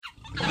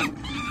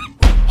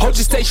Hold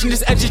your station,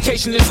 this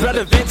education is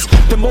relevant.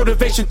 The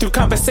motivation through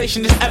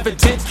conversation is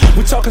evident.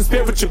 We're talking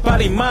spiritual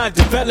body, mind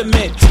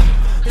development.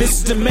 This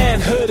is the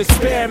manhood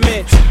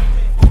experiment.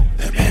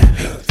 The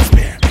manhood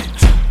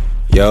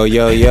experiment.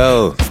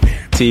 Yo.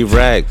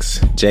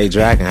 T-Rex, J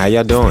Dragon, how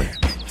y'all doing?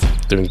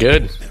 Doing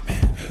good.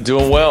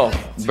 Doing well.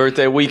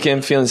 Birthday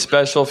weekend, feeling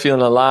special,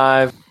 feeling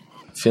alive,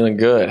 feeling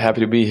good.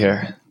 Happy to be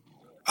here.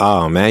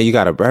 Oh, man, you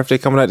got a birthday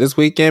coming up this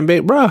weekend,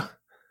 big bro.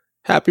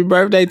 Happy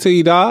birthday to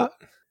you, dog.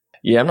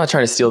 Yeah, I'm not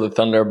trying to steal the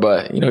thunder,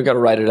 but, you got to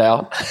write it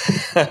out.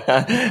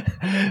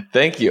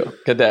 Thank you.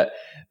 Got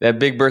that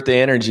big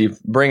birthday energy,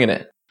 bringing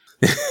it.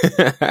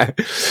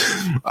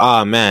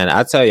 Oh, man,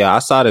 I tell you, I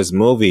saw this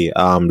movie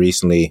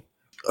recently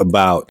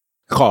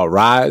called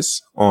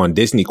Rise on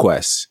Disney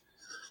Quest.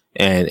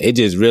 And it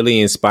just really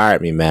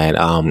inspired me,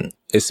 man.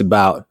 It's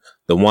about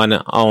the one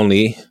and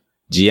only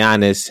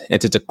Giannis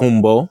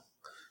Antetokounmpo.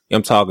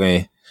 I'm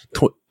talking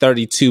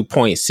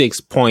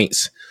 32.6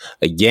 points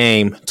a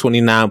game,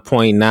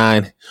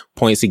 29.9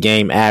 points a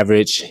game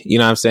average. You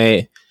know what I'm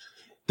saying?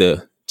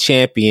 The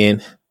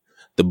champion,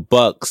 the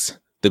Bucks,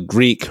 the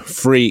Greek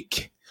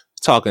freak,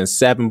 talking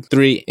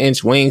 7'3"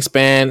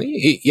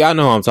 wingspan. Y'all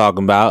know who I'm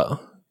talking about. Oh,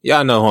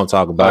 yeah.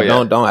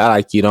 Don't act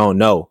like you don't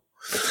know.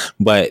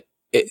 But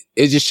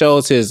it just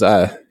shows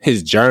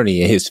his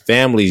journey and his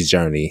family's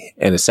journey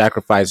and the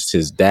sacrifices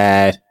his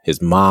dad, his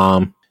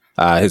mom,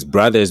 his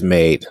brothers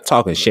made. I'm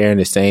talking sharing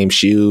the same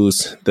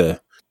shoes,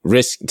 the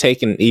risk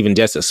taking even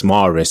just a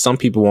small risk. Some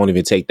people won't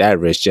even take that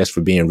risk just for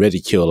being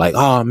ridiculed. Like,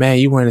 oh man,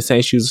 you wearing the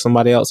same shoes as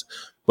somebody else.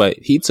 But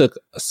he took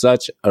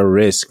such a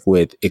risk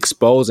with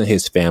exposing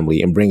his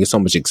family and bringing so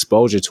much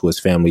exposure to his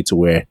family to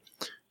where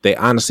they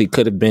honestly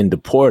could have been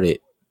deported,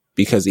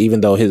 because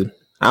even though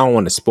I don't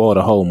want to spoil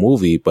the whole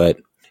movie,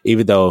 but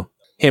even though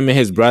him and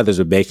his brothers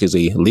were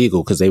basically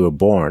legal because they were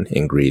born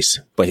in Greece,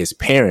 but his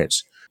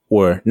parents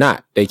were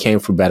not. They came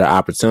for better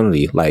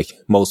opportunity. Like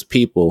most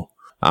people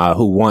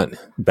who want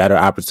better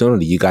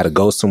opportunity, you got to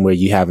go somewhere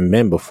you haven't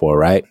been before,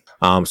 right?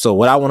 So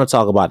what I want to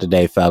talk about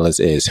today, fellas,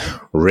 is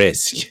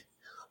risk.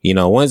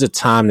 When's the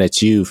time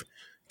that you've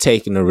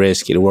taken a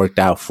risk, it worked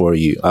out for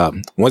you?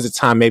 When's the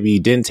time maybe you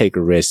didn't take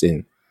a risk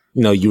and,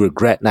 you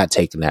regret not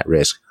taking that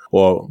risk?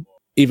 Or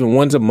even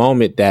when's a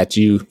moment that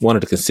you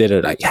wanted to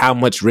consider, like, how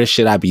much risk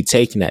should I be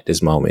taking at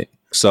this moment?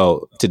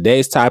 So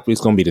today's topic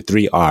is going to be the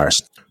 3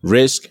 R's: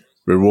 risk,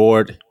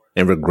 reward,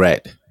 and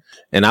regret.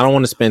 And I don't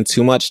want to spend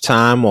too much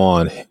time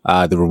on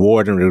the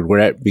reward and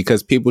regret,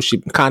 because people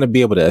should kind of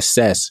be able to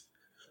assess,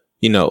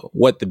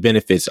 what the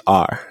benefits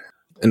are.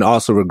 And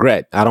also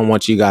regret. I don't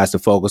want you guys to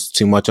focus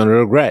too much on the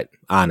regret,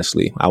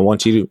 honestly. I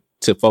want you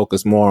to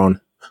focus more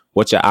on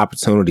what your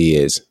opportunity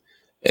is,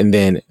 and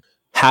then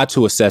how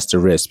to assess the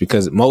risk,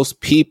 because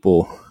most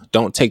people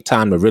don't take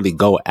time to really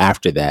go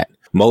after that.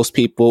 Most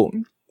people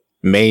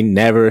may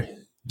never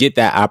get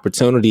that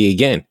opportunity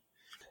again.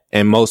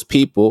 And most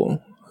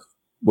people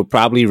would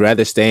probably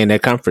rather stay in their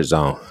comfort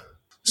zone.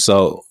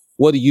 So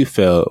what do you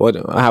feel?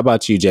 How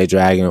about you, J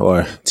Dragon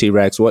or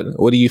T-Rex?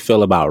 What do you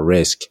feel about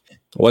risk?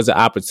 What's the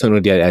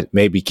opportunity that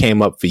maybe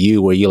came up for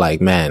you where you're like,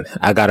 man,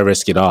 I got to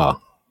risk it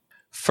all?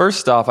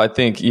 First off, I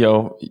think, you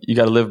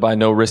got to live by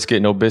no risk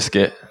it, no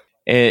biscuit.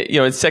 And,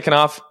 and second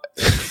off,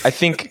 I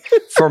think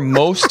for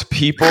most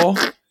people,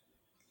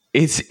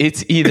 it's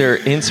either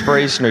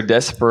inspiration or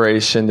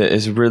desperation that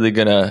is really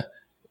going to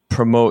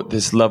promote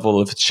this level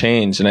of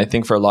change. And I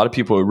think for a lot of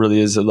people, it really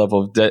is a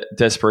level of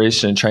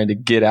desperation and trying to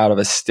get out of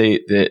a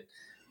state that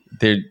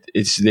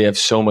they have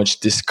so much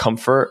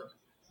discomfort.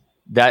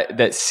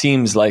 That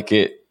seems like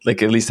it,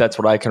 like at least that's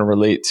what I can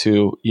relate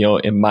to,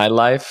 in my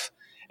life.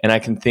 And I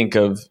can think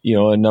of,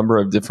 a number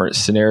of different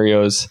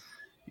scenarios,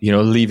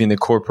 leaving the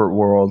corporate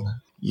world,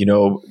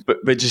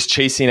 but just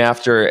chasing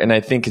after. And I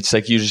think it's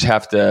like you just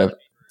have to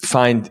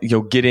find,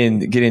 get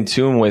in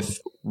tune with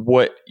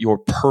what your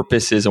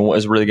purpose is and what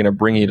is really going to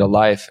bring you to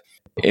life,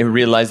 and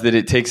realize that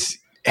it takes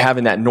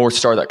having that North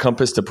Star, that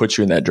compass, to put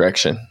you in that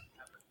direction.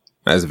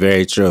 That's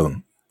very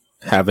true.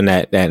 Having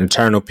that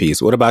internal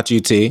peace. What about you,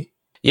 T?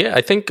 Yeah,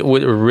 I think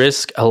with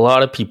risk, a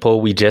lot of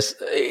people,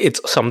 it's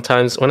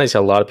sometimes, when I say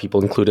a lot of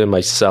people, including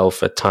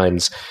myself at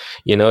times,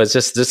 it's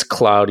just this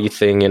cloudy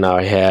thing in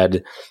our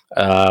head.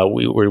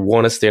 We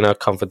want to stay in our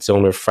comfort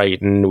zone. We're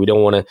frightened. We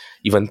don't want to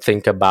even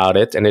think about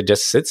it. And it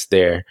just sits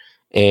there.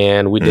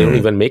 And we didn't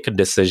even make a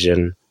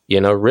decision.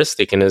 Risk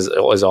taking is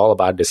all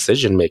about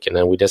decision making.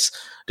 And we just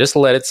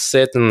let it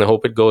sit and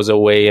hope it goes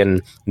away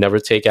and never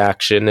take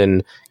action.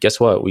 And guess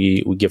what?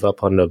 We give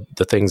up on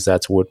the things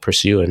that's worth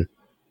pursuing.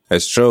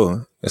 That's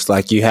true. It's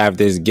like you have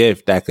this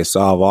gift that could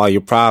solve all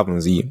your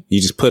problems. You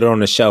just put it on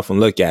the shelf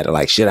and look at it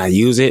like, should I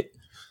use it?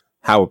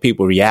 How will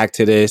people react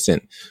to this?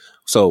 And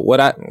so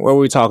what were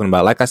we talking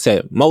about? Like I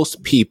said,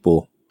 most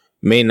people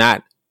may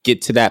not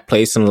get to that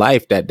place in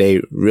life that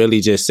they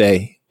really just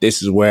say,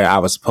 this is where I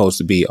was supposed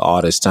to be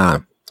all this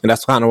time. And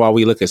that's kind of why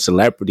we look at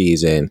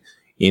celebrities and,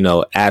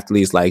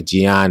 athletes like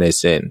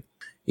Giannis and,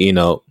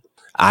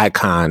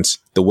 icons,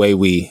 the way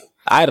we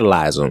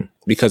idolize them,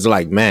 because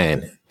like,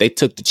 man, they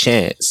took the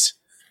chance.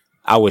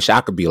 I wish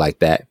I could be like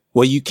that.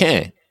 Well, you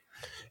can.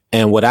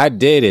 And what I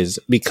did is,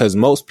 because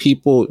most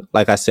people,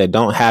 like I said,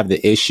 don't have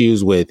the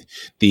issues with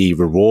the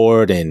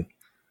reward, and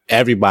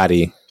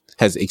everybody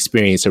has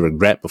experienced a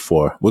regret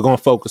before. We're going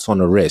to focus on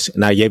the risk.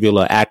 And I gave you a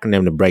little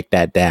acronym to break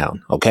that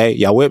down. Okay.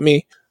 Y'all with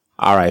me?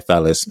 All right,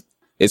 fellas.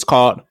 It's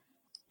called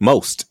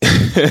MOST.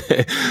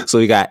 So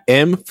we got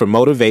M for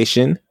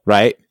motivation,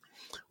 right?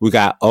 We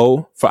got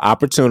O for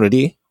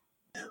opportunity.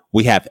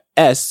 We have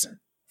S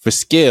for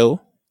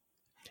skill.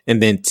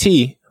 And then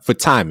T for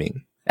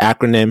timing.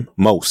 Acronym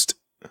MOST.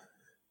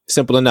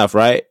 Simple enough,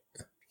 right?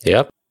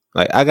 Yep.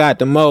 Like, I got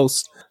the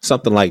most,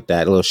 something like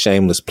that. A little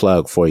shameless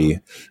plug for you.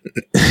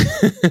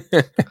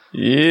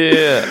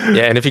 Yeah.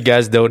 Yeah. And if you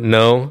guys don't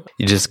know,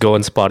 you just go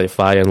on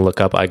Spotify and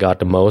look up I Got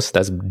the Most.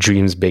 That's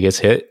Dream's biggest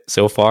hit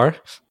so far.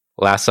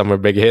 Last summer,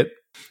 big hit.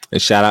 And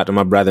shout out to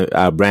my brother,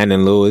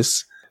 Brandon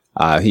Lewis.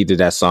 He did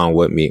that song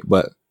with me.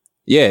 But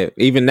yeah,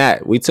 even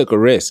that, we took a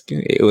risk.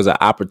 It was an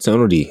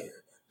opportunity.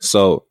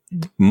 So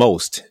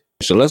MOST.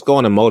 So let's go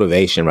on to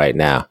motivation right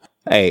now.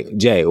 Hey,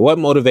 Jay, what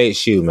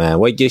motivates you, man?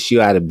 What gets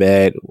you out of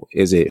bed?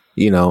 Is it,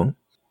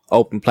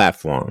 open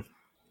platform?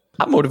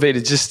 I'm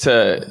motivated just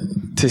to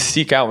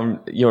seek out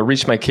and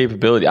reach my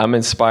capability. I'm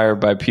inspired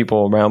by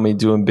people around me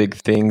doing big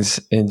things,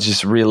 and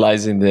just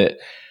realizing that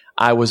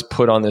I was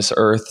put on this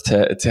earth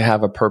to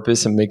have a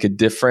purpose and make a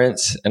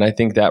difference. And I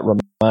think that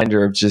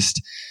reminder of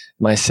just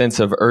my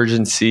sense of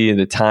urgency and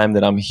the time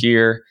that I'm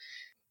here.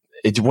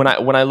 When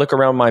I look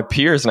around my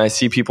peers and I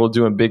see people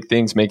doing big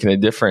things, making a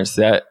difference,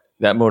 that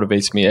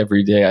motivates me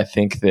every day. I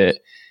think that,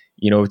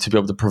 to be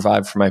able to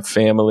provide for my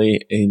family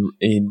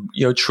and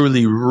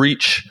truly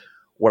reach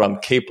what I'm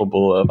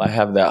capable of. I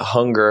have that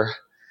hunger.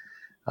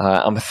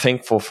 I'm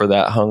thankful for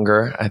that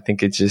hunger. I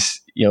think it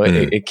just,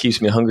 it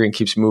keeps me hungry and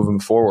keeps me moving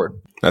forward.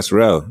 That's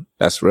real.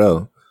 That's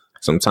real.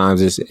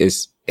 Sometimes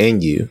it's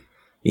in you.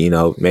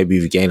 Maybe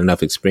you've gained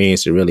enough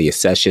experience to really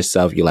assess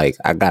yourself. You're like,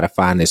 I got to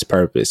find this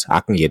purpose. I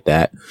can get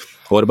that.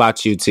 What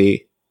about you,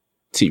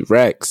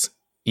 T-Rex?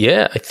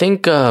 Yeah, I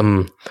think,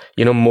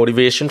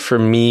 motivation for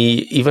me,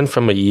 even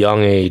from a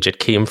young age, it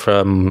came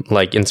from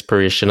like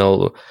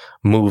inspirational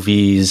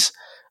movies,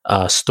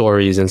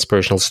 stories,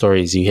 inspirational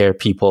stories. You hear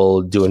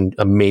people doing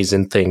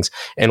amazing things.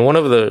 And one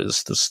of the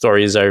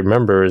stories I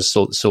remember is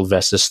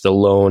Sylvester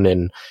Stallone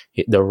and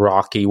the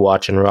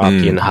watching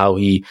Rocky, and how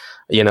he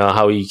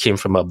came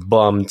from a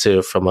bum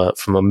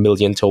from a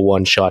million to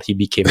one shot. He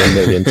became a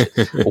million,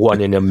 one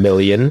in a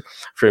million.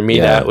 For me,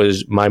 that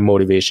was my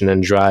motivation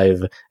and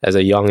drive as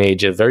a young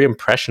age, very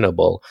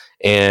impressionable.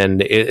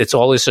 And it's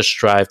always a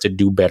strive to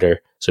do better.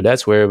 So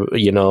that's where,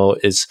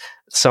 is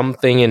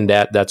something in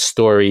that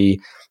story.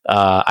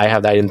 I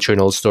have that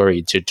internal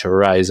story to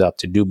rise up,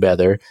 to do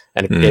better.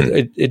 And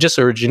it just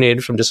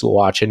originated from just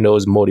watching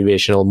those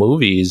motivational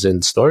movies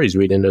and stories,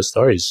 reading those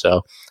stories.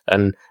 So,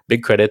 and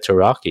big credit to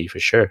Rocky for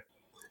sure.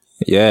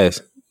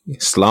 Yes.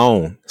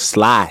 Sly.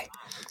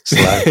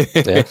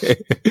 Yeah.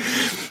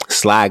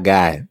 Sly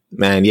guy,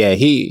 man. Yeah.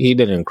 He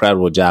did an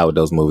incredible job with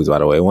those movies, by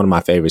the way. One of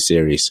my favorite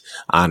series,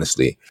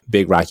 honestly.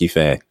 Big Rocky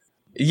fan.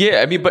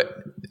 Yeah. I mean,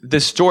 but the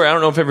story, I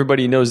don't know if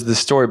everybody knows the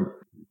story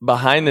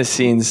behind the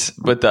scenes,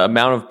 but the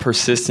amount of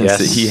persistence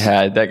that he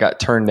had that got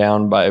turned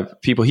down by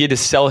people. He had to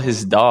sell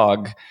his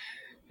dog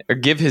or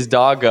give his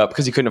dog up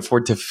because he couldn't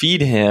afford to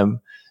feed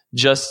him,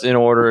 just in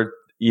order,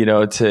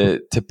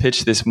 to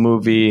pitch this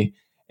movie,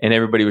 and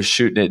everybody was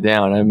shooting it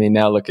down. I mean,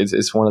 now look,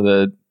 it's one of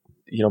the,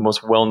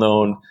 most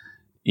well-known,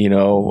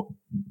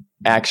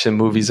 action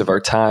movies of our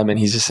time, and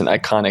he's just an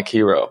iconic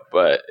hero.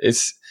 But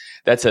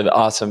that's an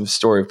awesome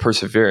story of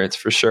perseverance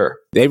for sure.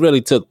 They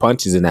really took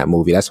punches in that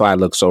movie. That's why it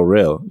looked so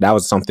real. That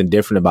was something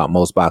different about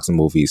most boxing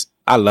movies.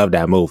 I love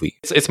that movie.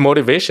 It's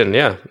motivation,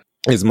 yeah.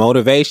 It's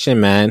motivation,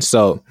 man.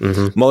 So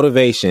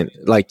motivation,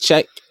 like,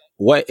 check,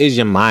 what is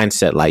your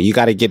mindset like? You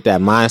got to get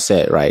that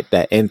mindset right,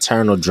 that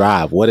internal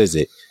drive. What is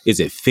it? Is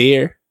it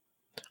fear?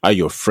 Are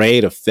you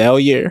afraid of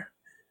failure?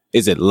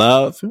 Is it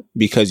love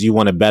because you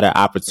want a better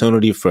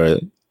opportunity for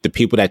the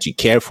people that you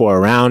care for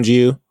around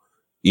you?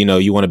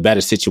 You want a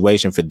better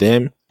situation for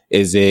them?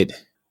 Is it,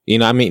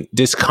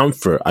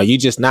 discomfort? Are you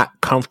just not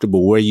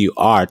comfortable where you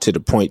are to the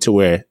point to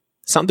where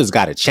something's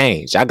got to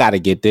change? I got to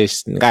get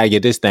this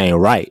thing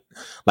right.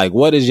 Like,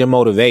 what is your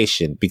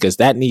motivation? Because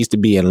that needs to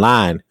be in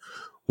line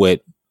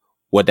with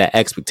what that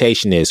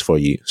expectation is for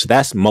you. So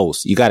that's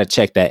most. You got to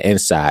check that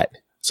inside.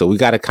 So we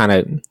got to kind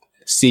of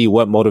see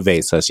what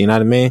motivates us. You know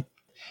what I mean?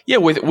 Yeah,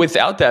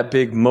 without that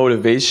big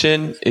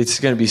motivation,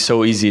 it's going to be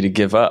so easy to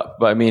give up.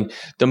 But I mean,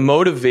 the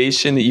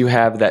motivation that you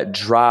have, that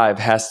drive,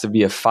 has to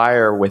be a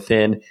fire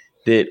within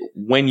that.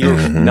 When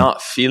you're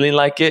not feeling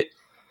like it,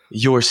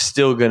 you're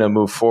still going to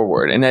move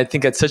forward. And I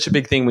think that's such a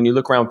big thing when you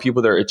look around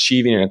people that are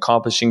achieving and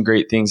accomplishing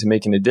great things and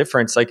making a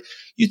difference. Like,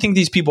 you think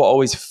these people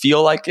always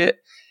feel like it.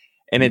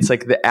 And it's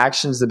like the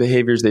actions, the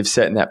behaviors they've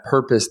set, and that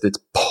purpose that's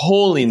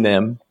pulling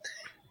them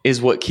is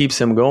what keeps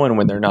them going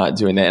when they're not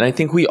doing that. And I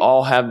think we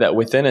all have that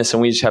within us,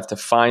 and we just have to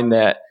find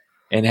that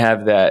and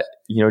have that,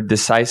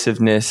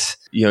 decisiveness,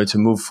 to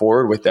move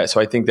forward with that.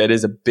 So I think that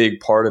is a big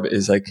part of it,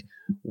 is like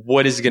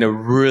what is going to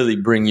really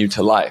bring you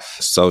to life.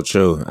 So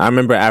true. I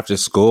remember after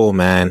school,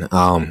 man,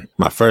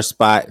 my first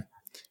spot,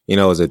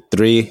 was a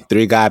three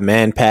guy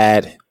man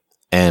pad,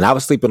 and I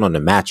was sleeping on the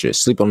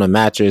mattress,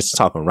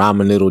 talking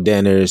ramen noodle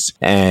dinners.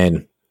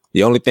 And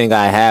the only thing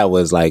I had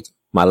was like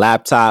my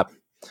laptop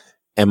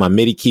and my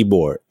MIDI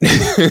keyboard.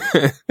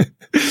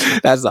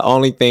 That's the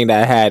only thing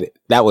that I had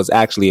that was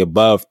actually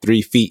above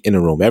 3 feet in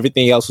the room.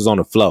 Everything else was on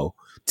the floor.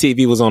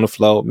 TV was on the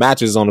floor,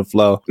 mattress was on the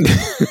floor.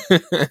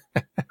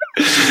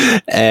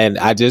 And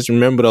I just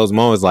remember those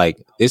moments like,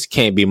 this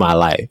can't be my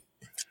life.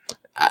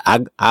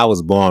 I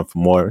was born for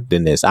more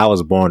than this. I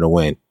was born to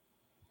win.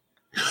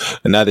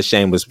 Another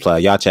shameless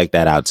plug. Y'all check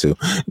that out too.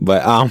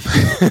 But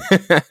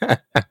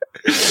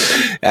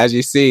as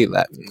you see,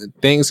 like,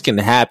 things can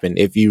happen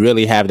if you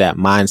really have that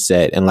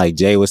mindset. And like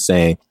Jay was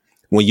saying,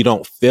 when you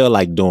don't feel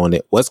like doing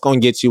it, what's going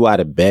to get you out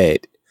of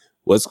bed?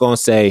 What's going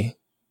to say,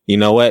 you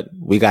know what?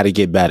 We got to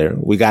get better.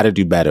 We got to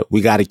do better.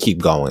 We got to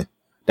keep going.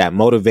 That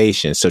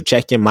motivation. So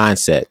check your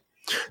mindset.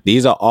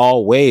 These are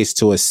all ways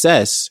to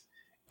assess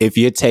if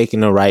you're taking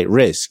the right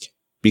risk.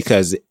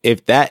 Because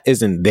if that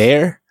isn't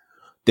there,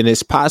 then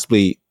it's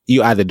possibly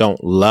you either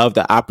don't love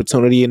the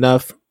opportunity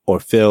enough or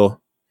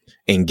feel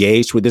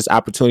engaged with this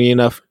opportunity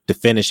enough to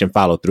finish and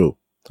follow through.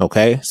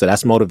 Okay. So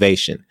that's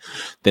motivation.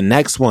 The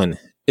next one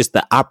is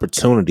the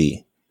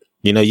opportunity.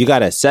 You got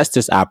to assess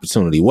this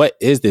opportunity. What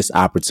is this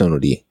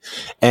opportunity?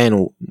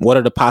 And what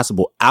are the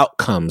possible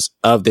outcomes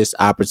of this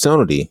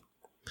opportunity?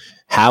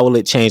 How will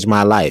it change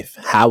my life?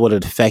 How will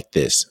it affect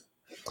this?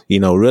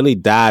 Really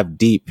dive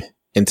deep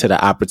into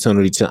the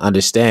opportunity to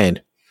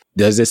understand,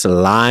 does this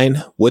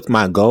align with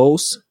my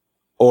goals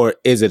or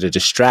is it a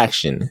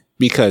distraction?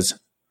 Because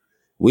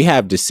we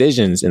have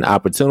decisions and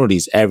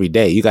opportunities every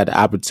day. You got the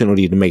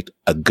opportunity to make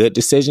a good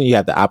decision. You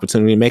have the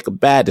opportunity to make a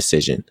bad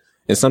decision.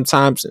 And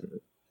sometimes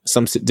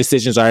some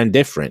decisions are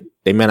indifferent.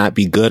 They may not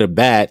be good or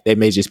bad. They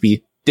may just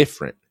be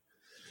different.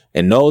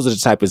 And those are the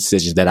type of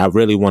decisions that I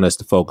really want us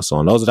to focus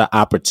on. Those are the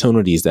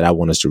opportunities that I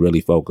want us to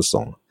really focus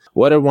on.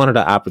 What are one of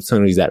the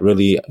opportunities that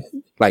really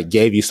like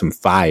gave you some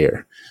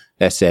fire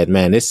that said,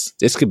 man,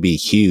 this could be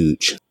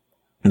huge,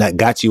 that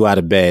got you out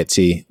of bed,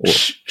 T?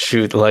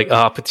 Shoot, like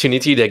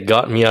opportunity that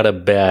got me out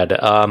of bed.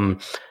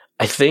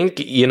 I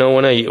think,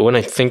 when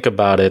I think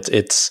about it,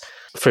 it's,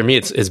 for me,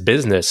 it's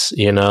business,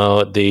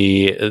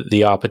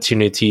 the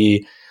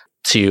opportunity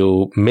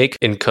to make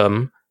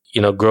income,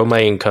 grow my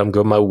income,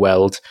 grow my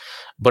wealth,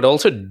 but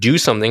also do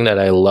something that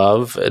I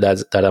love,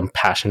 that I'm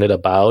passionate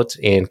about,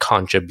 and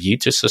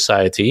contribute to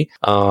society.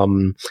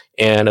 And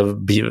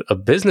a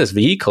business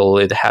vehicle,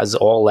 it has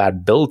all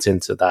that built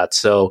into that.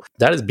 So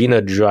that has been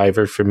a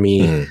driver for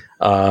me.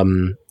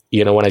 When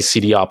I see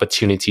the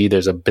opportunity,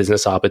 there's a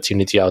business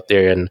opportunity out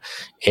there,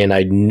 and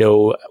I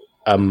know,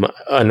 I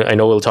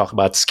know we'll talk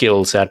about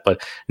skill set, but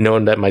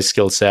knowing that my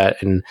skill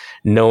set and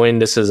knowing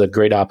this is a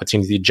great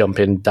opportunity to jump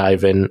in,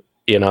 dive in,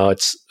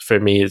 it's, for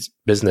me, it's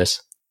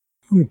business.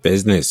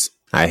 Business.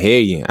 I hear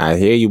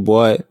you,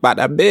 boy, about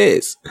that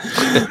biz.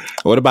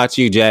 What about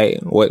you, Jay?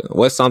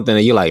 What's something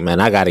that you like, man,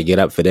 I got to get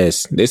up for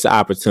this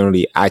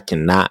opportunity I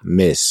cannot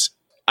miss?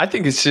 I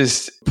think it's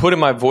just putting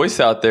my voice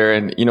out there,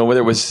 and,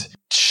 whether it was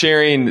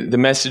sharing the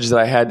message that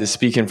I had to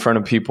speak in front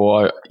of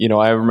people.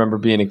 I remember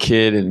being a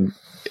kid and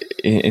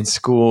in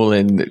school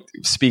and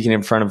speaking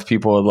in front of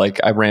people. Like,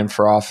 I ran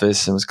for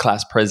office and was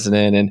class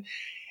president,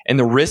 and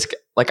the risk,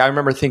 like, I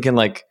remember thinking,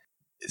 like,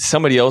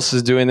 somebody else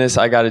is doing this,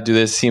 I got to do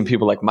this. Seeing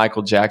people like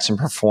Michael Jackson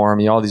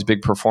perform, all these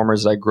big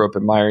performers I grew up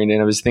admiring. And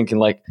I was thinking,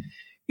 like,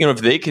 if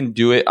they can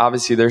do it,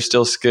 obviously they're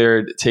still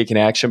scared taking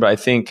action. But I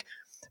think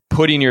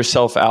putting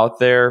yourself out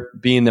there,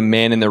 being the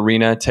man in the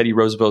arena, Teddy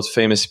Roosevelt's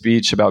famous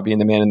speech about being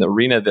the man in the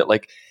arena, that,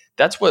 like,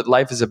 that's what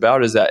life is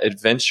about, is that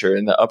adventure,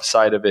 and the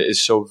upside of it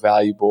is so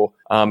valuable.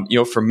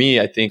 For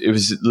me, I think it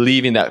was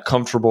leaving that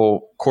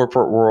comfortable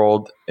corporate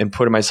world and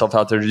putting myself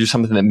out there to do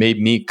something that made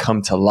me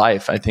come to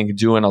life. I think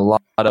doing a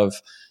lot of,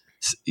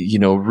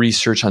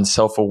 research on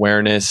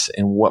self-awareness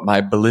and what my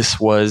bliss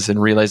was,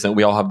 and realizing that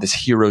we all have this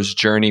hero's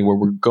journey where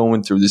we're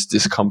going through this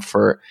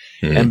discomfort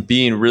and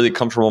being really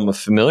comfortable and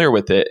familiar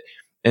with it.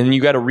 And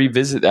you got to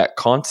revisit that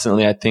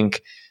constantly. I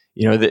think,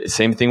 the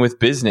same thing with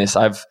business.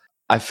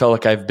 I felt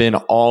like I've been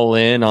all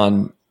in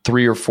on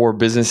 3 or 4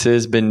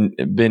 businesses, been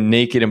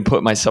naked and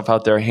put myself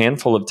out there a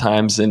handful of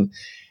times. And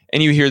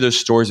you hear those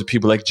stories of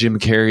people like Jim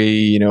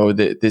Carrey,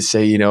 that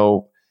say,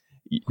 you'll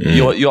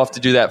have to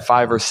do that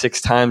 5 or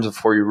 6 times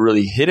before you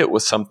really hit it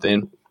with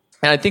something.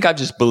 And I think I've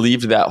just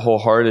believed that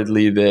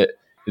wholeheartedly, that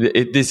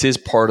this is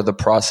part of the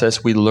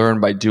process. We learn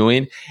by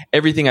doing.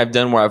 Everything I've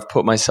done where I've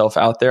put myself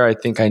out there, I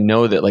think I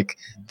know that, like,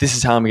 this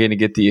is how I'm going to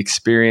get the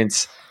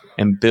experience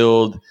and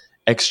build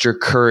extra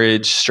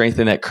courage,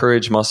 strengthen that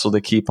courage muscle to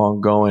keep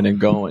on going and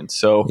going.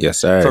 So yes,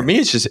 sir. For me,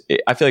 it's just,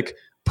 I feel like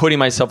putting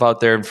myself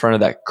out there in front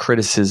of that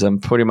criticism,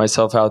 putting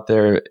myself out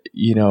there,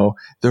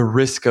 the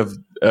risk of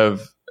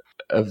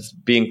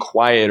being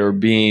quiet or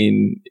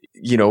being,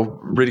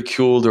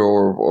 ridiculed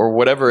or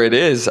whatever it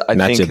is. I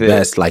not think your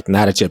best, like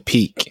not at your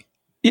peak.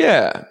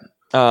 Yeah.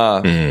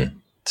 So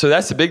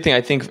that's the big thing.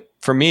 I think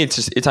for me,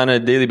 it's on a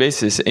daily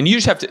basis. And you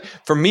just have to,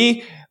 for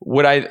me,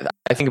 what I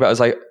think about is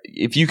like,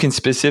 if you can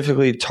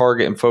specifically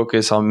target and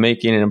focus on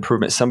making an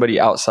improvement, somebody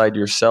outside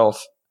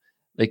yourself,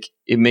 like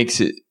it makes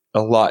it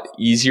a lot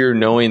easier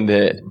knowing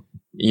that,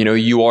 you know,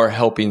 you are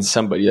helping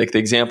somebody. Like the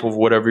example of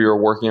whatever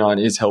you're working on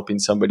is helping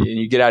somebody,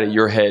 and you get out of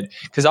your head.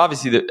 Because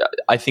obviously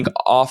I think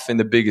often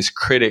the biggest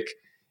critic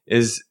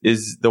is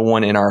the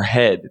one in our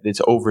head that's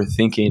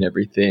overthinking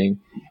everything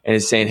and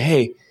is saying,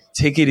 hey,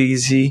 take it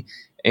easy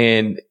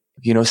and,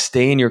 you know,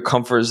 stay in your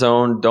comfort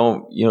zone.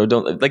 Don't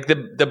like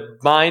the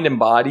mind and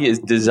body is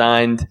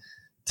designed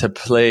to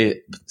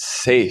play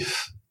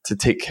safe, to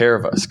take care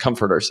of us,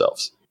 comfort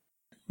ourselves.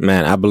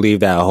 Man, I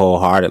believe that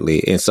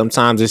wholeheartedly. And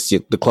sometimes it's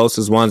the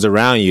closest ones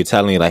around you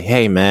telling you like,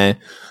 hey, man,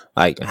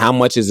 like how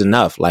much is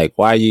enough? Like,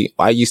 why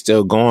are you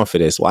still going for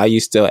this? Why are you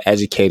still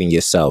educating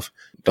yourself?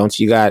 Don't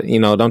you got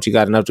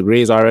enough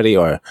degrees already?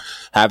 Or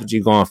haven't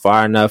you gone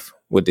far enough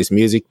with this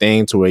music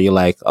thing to where you're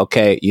like,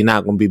 okay, you're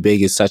not going to be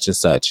big as such and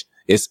such.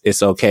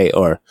 It's okay.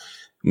 Or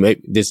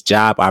maybe this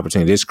job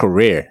opportunity, this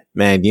career,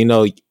 man, you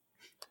know,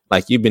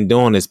 like you've been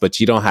doing this, but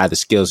you don't have the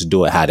skills to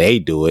do it how they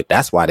do it.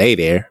 That's why they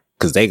there,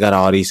 because they got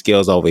all these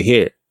skills over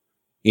here,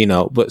 you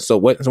know. But so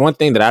one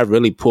thing that I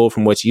really pulled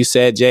from what you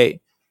said, Jay,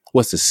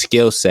 was the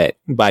skill set.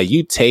 By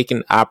you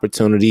taking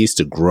opportunities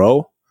to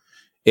grow,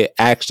 it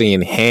actually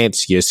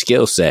enhanced your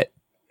skill set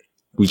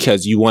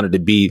because you wanted to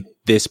be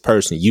this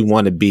person.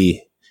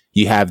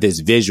 You have this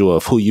visual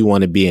of who you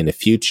want to be in the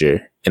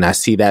future. And I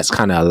see that's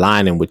kind of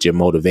aligning with your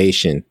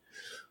motivation.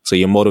 So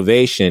your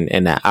motivation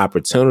and that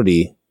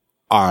opportunity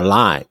are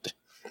aligned.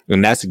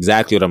 And that's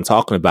exactly what I'm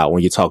talking about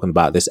when you're talking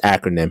about this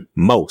acronym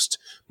MOST.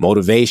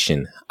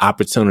 Motivation,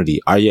 opportunity.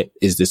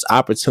 Is this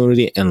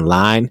opportunity in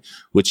line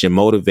with your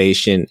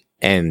motivation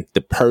and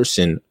the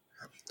person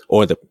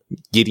or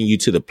getting you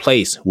to the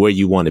place where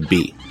you want to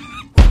be?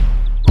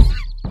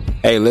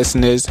 Hey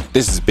listeners,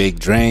 this is Big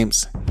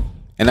Dreams.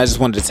 And I just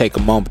wanted to take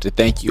a moment to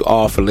thank you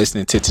all for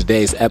listening to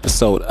today's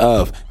episode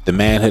of The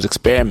Manhood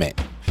Experiment.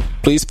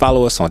 Please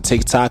follow us on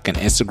TikTok and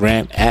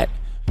Instagram at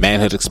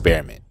Manhood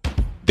Experiment.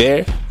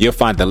 There, you'll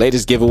find the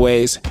latest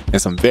giveaways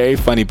and some very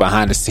funny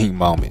behind-the-scenes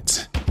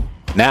moments.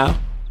 Now,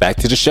 back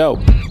to the show.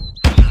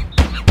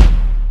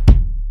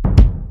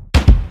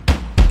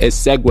 It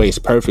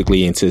segues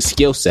perfectly into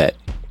skill set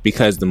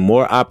because the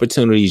more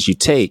opportunities you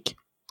take,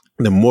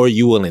 the more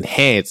you will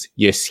enhance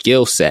your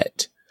skill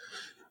set,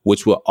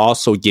 which will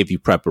also give you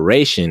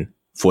preparation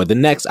for the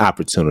next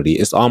opportunity.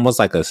 It's almost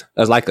like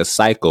a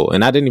cycle.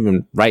 And I didn't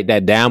even write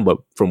that down, but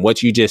from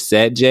what you just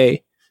said,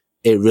 Jay,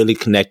 it really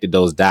connected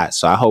those dots.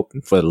 So I hope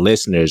for the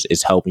listeners,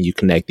 it's helping you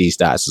connect these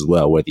dots as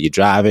well. Whether you're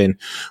driving,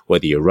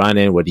 whether you're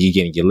running, whether you're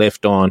getting your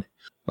lift on,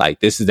 like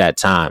this is that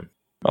time.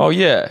 Oh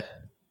yeah.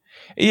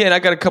 Yeah. And I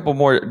got a couple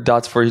more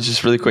dots for you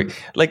just really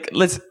quick. Like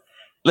let's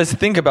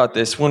think about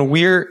this. When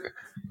we're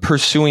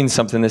pursuing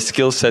something, the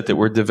skill set that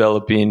we're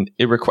developing,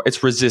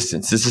 it's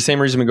resistance. It's the same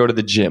reason we go to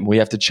the gym. We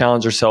have to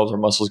challenge ourselves. Our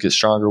muscles get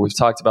stronger. We've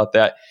talked about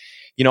that.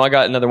 You know, I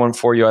got another one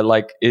for you. I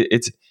like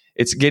it.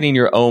 It's getting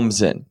your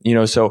ohms in, you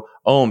know, so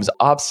ohms,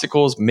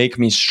 obstacles make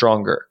me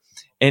stronger.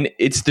 And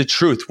it's the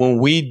truth. When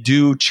we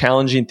do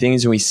challenging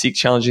things and we seek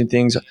challenging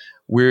things,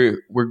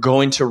 we're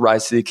going to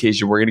rise to the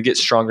occasion. We're going to get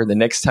stronger. The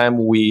next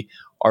time we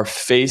are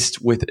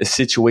faced with a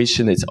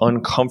situation that's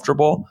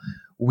uncomfortable,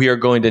 we are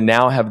going to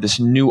now have this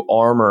new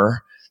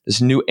armor,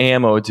 this new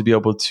ammo to be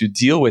able to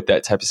deal with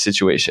that type of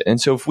situation. And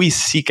so if we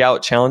seek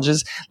out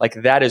challenges, like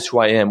that is who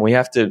I am. We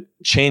have to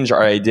change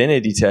our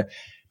identity to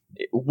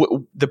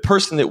the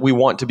person that we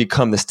want to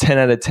become, this 10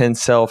 out of 10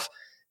 self,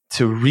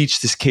 to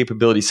reach this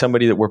capability,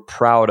 somebody that we're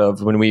proud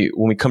of when we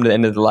come to the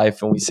end of the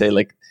life and we say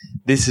like,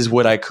 this is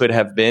what I could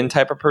have been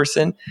type of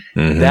person.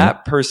 Mm-hmm.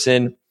 That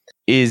person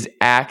is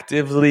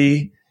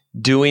actively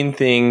doing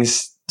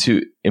things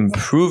to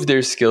improve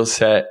their skill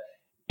set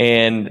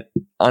and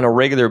on a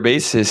regular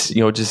basis,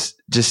 you know, just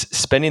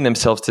spending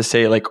themselves to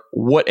say like,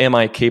 what am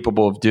I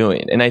capable of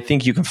doing? And I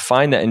think you can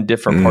find that in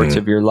different parts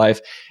of your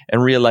life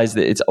and realize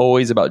that it's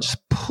always about just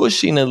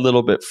pushing a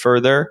little bit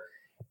further.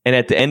 And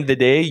at the end of the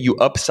day, you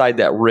upside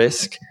that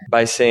risk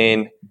by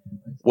saying,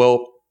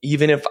 well,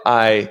 even if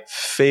I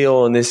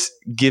fail in this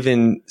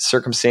given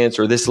circumstance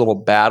or this little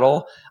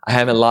battle, I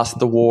haven't lost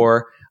the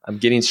war. I'm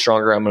getting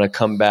stronger. I'm going to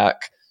come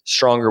back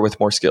stronger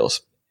with more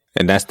skills.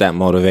 And that's that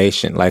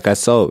motivation. Like I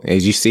said,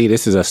 as you see,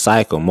 this is a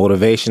cycle: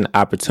 motivation,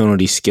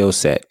 opportunity, skill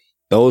set.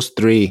 Those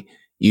three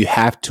you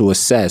have to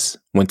assess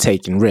when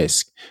taking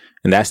risk.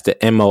 And that's the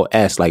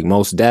MOS, like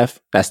most deaf.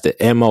 That's the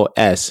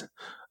MOS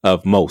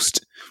of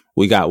most.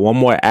 We got one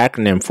more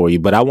acronym for you,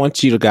 but I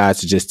want you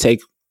guys to just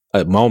take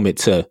a moment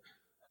to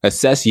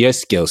assess your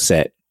skill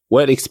set.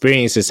 What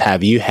experiences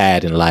have you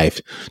had in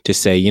life to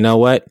say, you know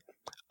what,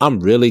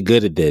 I'm really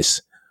good at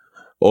this?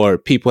 Or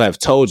people have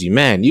told you,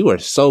 man, you are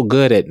so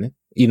good at,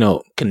 you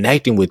know,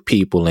 connecting with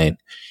people and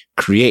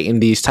creating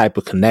these type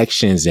of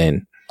connections,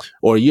 and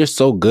or you're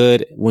so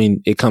good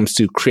when it comes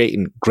to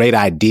creating great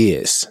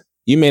ideas.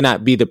 You may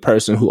not be the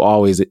person who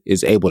always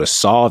is able to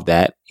solve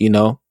that, you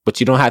know, but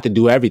you don't have to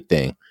do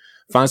everything.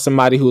 Find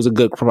somebody who's a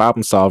good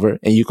problem solver,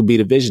 and you could be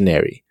the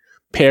visionary.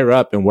 Pair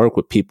up and work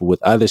with people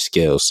with other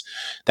skills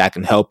that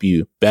can help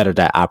you better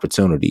that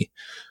opportunity.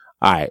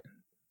 All right.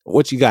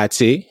 What you got,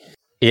 T?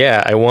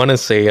 Yeah, I want to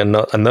say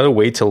another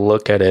way to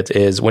look at it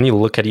is when you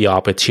look at the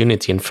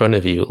opportunity in front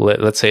of you.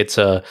 Let's say it's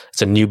a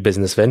new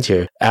business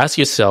venture. Ask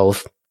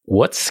yourself,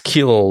 what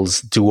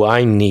skills do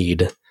I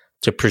need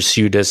to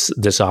pursue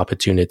this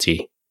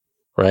opportunity?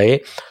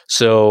 Right.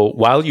 So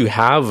while you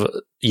have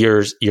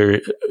your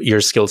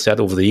skill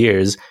set over the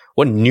years,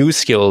 what new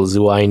skills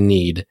do I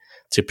need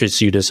to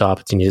pursue this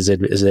opportunity? Is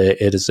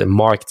it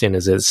marketing?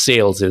 Is it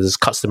sales? Is it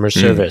customer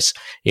service?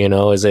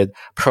 Is it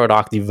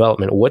product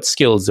development? What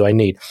skills do I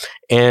need?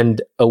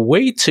 And a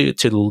way to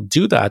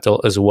do that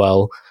as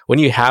well, when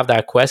you have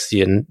that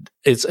question,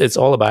 it's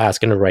all about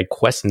asking the right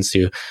questions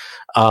too.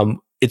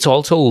 It's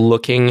also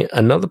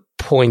another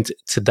point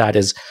to that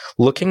is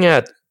looking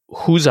at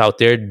who's out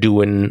there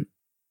doing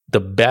the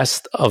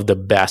best of the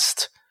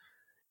best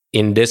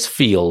in this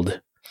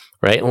field.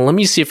 Right. And let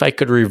me see if I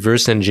could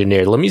reverse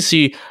engineer. Let me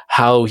see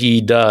how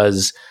he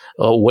does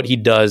what he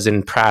does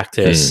in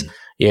practice.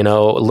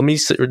 Let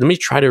me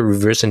try to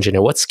reverse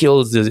engineer. What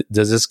skills does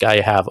this guy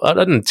have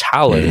other than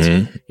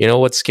talent?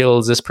 What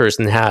skills this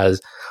person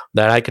has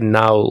that I can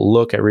now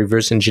look at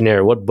reverse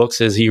engineer. What books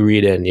is he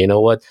reading?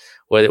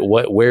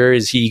 Where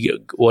is he?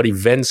 What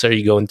events are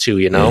you going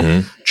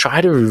to? Try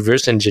to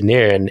reverse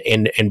engineer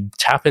and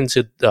tap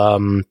into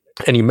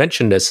and you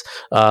mentioned this,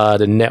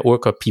 the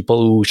network of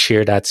people who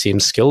share that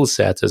same skill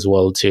set as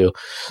well too.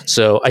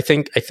 So I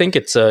think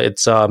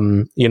it's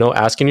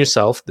asking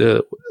yourself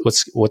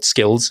what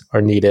skills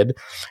are needed,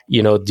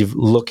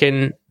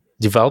 developing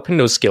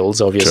those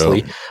skills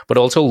obviously, True. But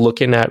also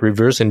looking at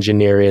reverse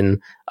engineering.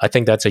 I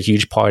think that's a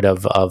huge part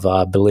of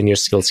building your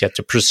skill set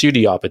to pursue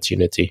the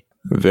opportunity.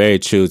 Very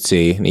true,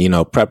 T.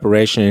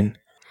 Preparation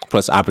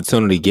plus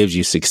opportunity gives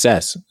you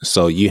success.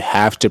 So you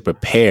have to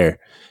prepare.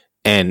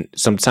 And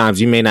sometimes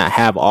you may not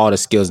have all the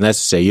skills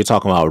necessary. You're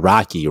talking about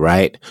Rocky,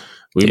 right?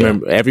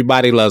 Remember,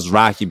 everybody loves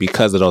Rocky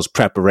because of those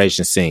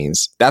preparation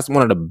scenes. That's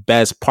one of the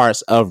best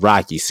parts of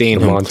Rocky, seeing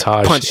him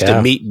montage, punch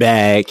the meat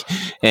bag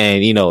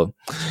and,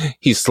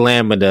 he's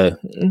slamming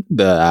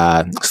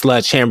the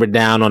sledgehammer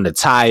down on the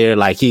tire.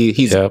 Like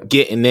he's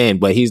getting in,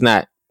 but he's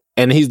not,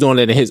 and he's doing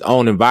it in his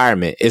own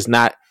environment. It's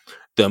not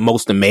the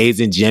most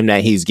amazing gym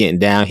that he's getting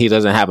down. He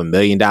doesn't have $1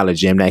 million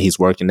gym that he's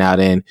working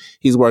out in.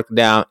 He's working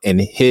down in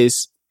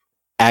his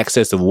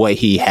access of what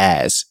he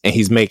has, and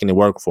he's making it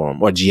work for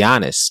him. Or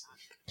Giannis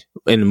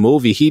in the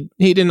movie, he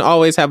didn't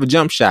always have a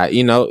jump shot.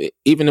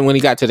 Even when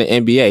he got to the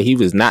NBA, he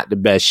was not the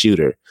best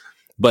shooter,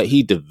 but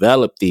he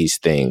developed these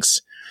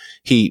things.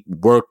 He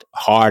worked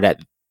hard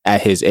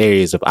at his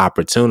areas of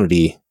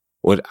opportunity.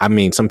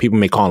 Some people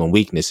may call them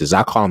weaknesses.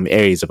 I call them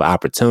areas of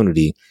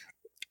opportunity.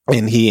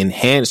 And he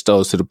enhanced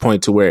those to the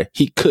point to where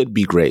he could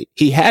be great.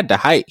 He had the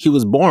height. He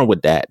was born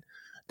with that.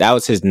 That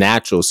was his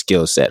natural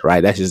skill set,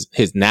 right? That's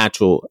his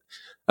natural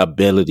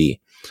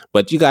ability.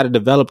 But you got to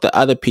develop the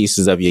other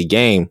pieces of your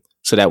game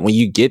so that when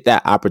you get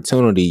that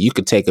opportunity, you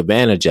could take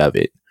advantage of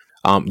it.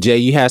 Jay,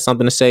 you had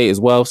something to say as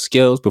well,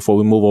 skills, before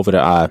we move over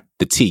to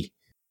the T.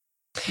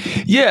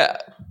 Yeah,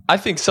 I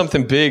think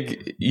something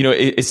big,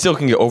 it still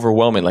can get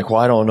overwhelming. Like,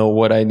 I don't know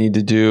what I need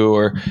to do,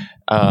 or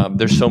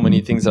there's so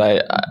many things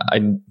that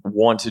I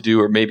want to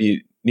do or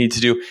maybe need to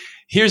do.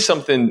 Here's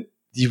something,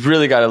 you've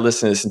really got to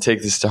listen to this and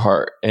take this to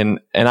heart. And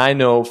I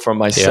know from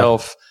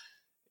myself,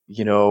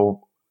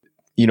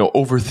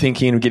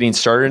 overthinking, getting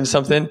started in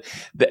something,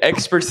 the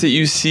experts that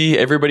you see,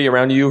 everybody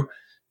around you,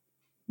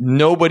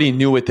 nobody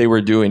knew what they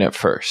were doing at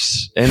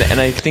first.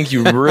 And I think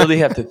you really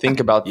have to think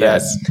about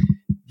that.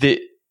 Yes.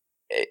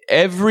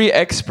 Every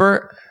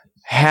expert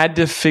had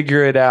to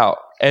figure it out.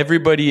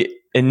 Everybody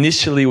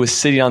initially was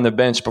sitting on the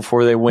bench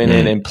before they went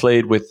in and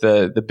played with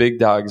the big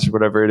dogs or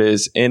whatever it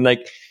is. And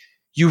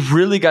you've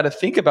really got to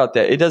think about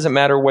that. It doesn't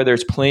matter whether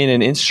it's playing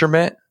an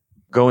instrument,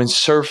 going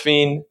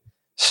surfing,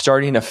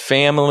 starting a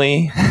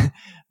family,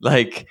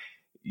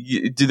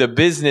 you do the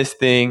business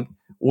thing,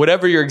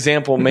 whatever your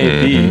example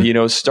may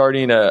be,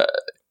 starting a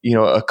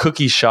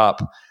cookie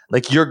shop.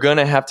 You're going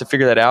to have to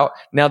figure that out.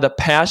 Now, the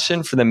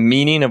passion for the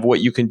meaning of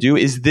what you can do,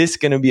 is this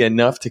going to be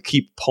enough to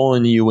keep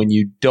pulling you when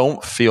you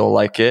don't feel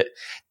like it?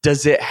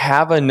 Does it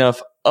have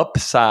enough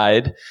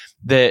upside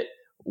that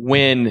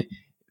when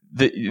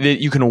that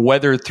you can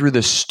weather through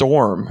the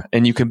storm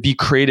and you can be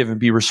creative and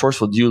be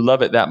resourceful? Do you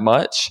love it that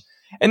much?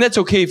 And that's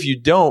okay if you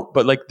don't,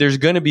 but there's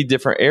going to be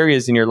different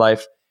areas in your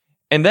life.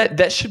 And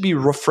that should be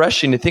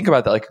refreshing to think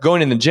about that.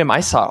 Going in the gym, I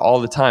saw it all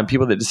the time.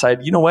 People that decide,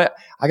 you know what,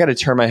 I got to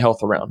turn my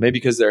health around. Maybe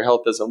because their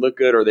health doesn't look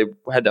good, or they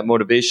had that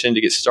motivation to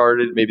get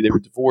started. Maybe they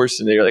were divorced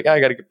and they're like, I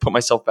got to put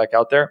myself back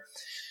out there.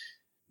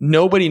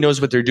 Nobody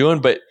knows what they're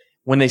doing, but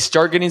when they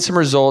start getting some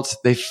results,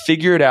 they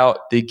figure it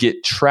out. They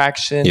get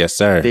traction. Yes,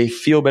 sir. They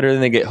feel better,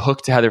 than they get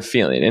hooked to how they're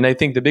feeling. And I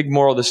think the big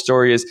moral of the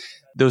story is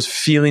those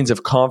feelings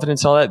of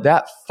confidence, all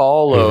that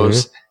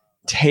follows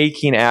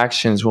taking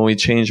actions when we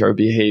change our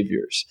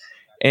behaviors.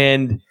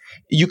 And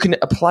you can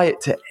apply it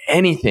to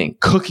anything.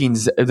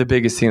 Cooking's the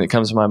biggest thing that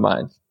comes to my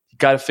mind.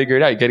 got to figure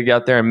it out. You got to get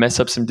out there and mess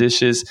up some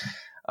dishes,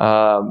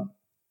 and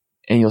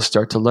you'll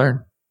start to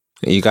learn.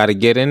 You got to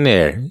get in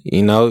there.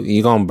 You know,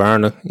 you're going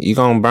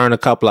to burn a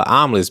couple of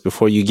omelets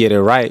before you get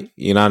it right.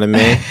 You know what I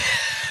mean?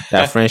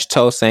 That French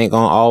toast ain't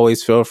going to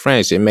always feel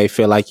French. It may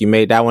feel like you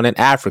made that one in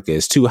Africa.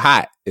 It's too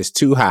hot.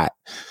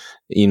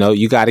 You know,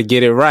 you got to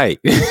get it right.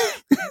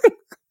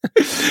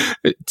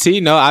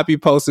 Tino, I be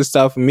posting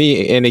stuff for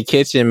me in the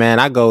kitchen, man.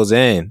 I goes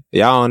in.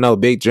 Y'all don't know,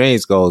 Big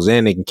Dreams goes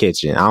in the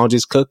kitchen. I don't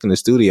just cook in the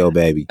studio,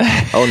 baby.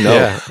 Oh,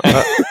 no.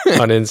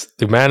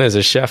 The man is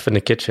a chef in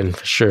the kitchen,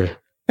 for sure.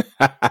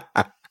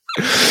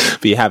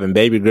 Be having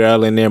baby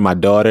girl in there, my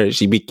daughter,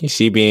 she be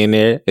in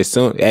there.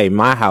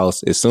 My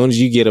house, as soon as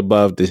you get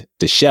above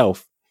the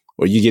shelf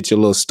or you get your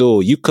little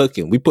stool, you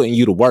cooking. We putting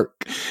you to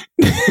work.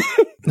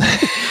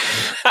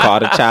 Call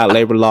the child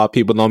labor law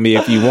people on me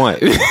if you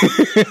want.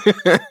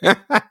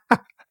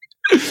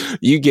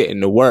 You getting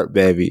to work,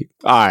 baby.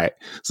 All right.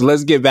 So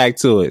let's get back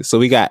to it. So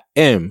we got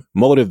M,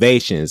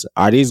 motivations.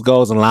 Are these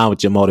goals in line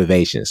with your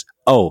motivations?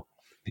 O,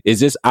 is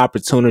this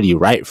opportunity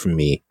right for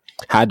me?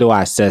 How do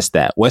I assess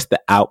that? What's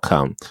the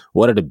outcome?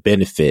 What are the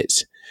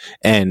benefits?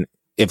 And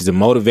if the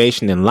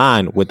motivation in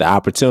line with the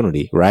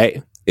opportunity,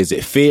 right? Is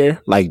it fear?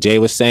 Like Jay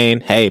was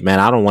saying, hey, man,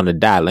 I don't want to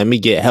die. Let me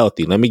get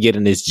healthy. Let me get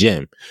in this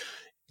gym.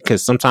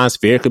 Because sometimes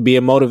fear could be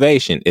a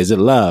motivation. Is it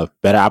love?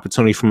 Better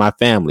opportunity for my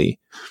family?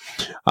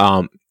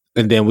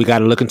 And then we got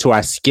to look into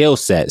our skill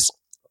sets.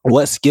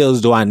 What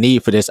skills do I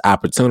need for this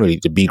opportunity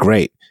to be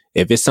great?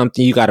 If it's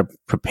something you got to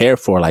prepare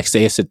for, like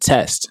say it's a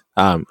test.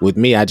 With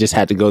me, I just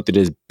had to go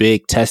through this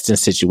big testing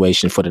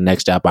situation for the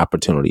next job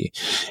opportunity.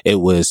 It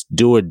was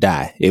do or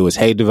die. It was,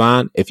 hey,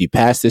 Devon, if you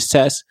pass this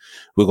test,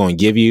 we're going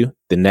to give you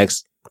the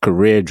next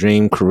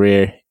dream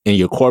career in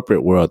your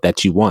corporate world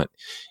that you want.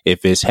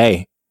 If it's,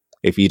 hey,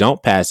 if you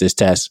don't pass this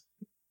test,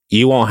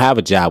 you won't have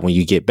a job when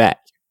you get back.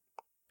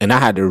 And I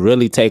had to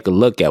really take a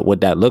look at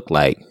what that looked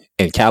like.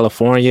 In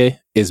California,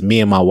 it's me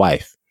and my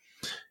wife.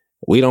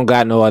 We don't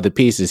got no other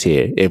pieces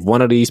here. If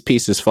one of these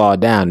pieces fall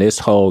down, this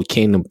whole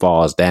kingdom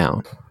falls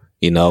down.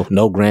 You know,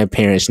 no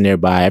grandparents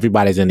nearby.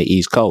 Everybody's in the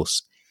East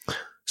Coast.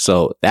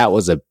 So that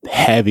was a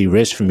heavy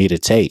risk for me to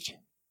take.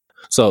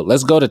 So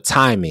let's go to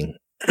timing,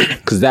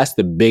 because that's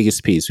the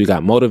biggest piece. We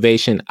got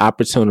motivation,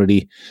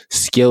 opportunity,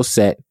 skill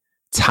set,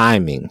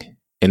 timing.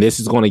 And this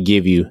is going to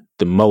give you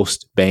the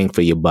most bang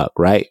for your buck,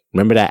 right?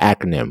 Remember that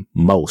acronym,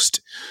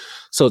 MOST.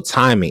 So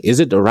timing, is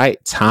it the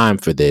right time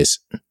for this?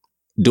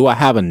 Do I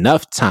have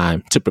enough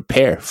time to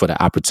prepare for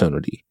the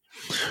opportunity?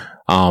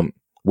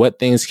 What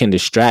things can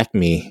distract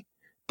me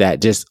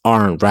that just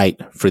aren't right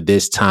for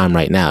this time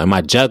right now? Am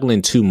I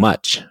juggling too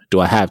much? Do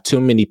I have too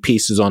many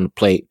pieces on the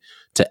plate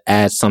to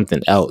add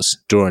something else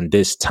during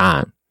this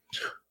time?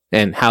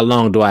 And how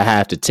long do I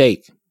have to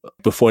take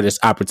before this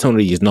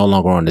opportunity is no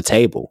longer on the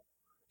table?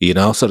 You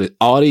know, so that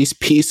all these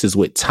pieces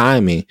with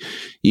timing,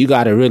 you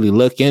got to really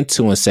look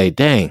into and say,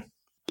 dang,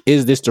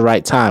 is this the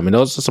right time? And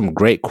those are some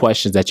great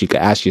questions that you can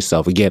ask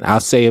yourself. Again, I'll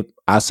say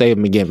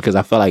them again, because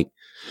I feel like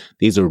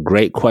these are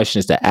great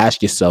questions to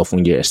ask yourself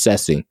when you're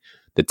assessing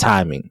the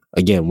timing.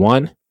 Again,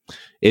 1,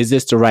 is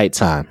this the right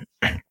time?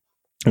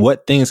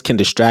 What things can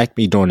distract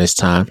me during this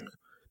time?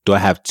 Do I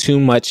have too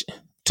much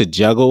to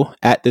juggle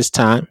at this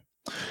time?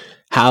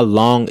 How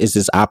long is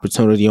this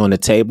opportunity on the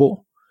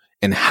table?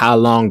 And how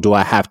long do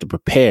I have to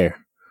prepare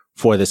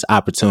for this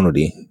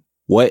opportunity?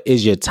 What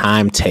is your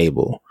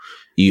timetable?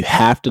 You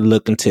have to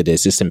look into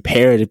this. It's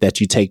imperative that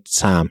you take the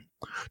time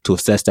to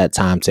assess that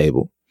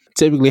timetable.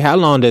 Typically, how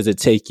long does it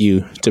take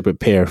you to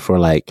prepare for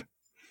like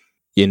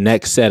your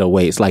next set of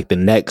weights, like the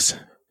next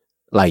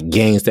like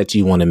gains that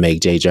you want to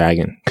make, Jay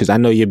Dragon? Because I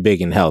know you're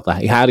big in health.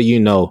 Like, how do you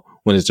know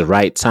when it's the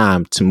right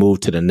time to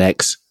move to the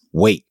next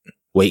weight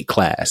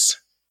class?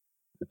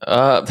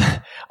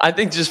 I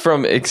think just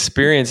from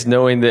experience,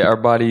 knowing that our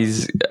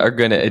bodies are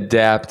going to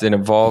adapt and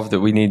evolve, that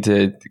we need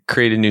to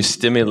create a new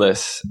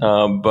stimulus.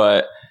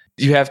 But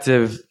you have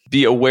to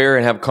be aware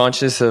and have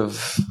conscious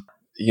of,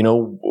 you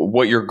know,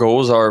 what your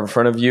goals are in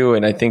front of you.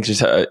 And I think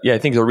I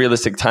think the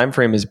realistic time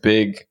frame is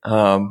big.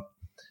 And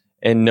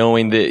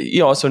knowing that,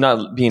 you know, also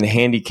not being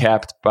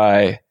handicapped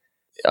by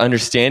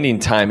understanding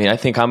timing. I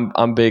think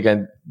I'm big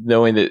on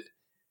knowing that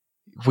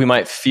we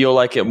might feel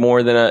like it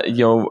more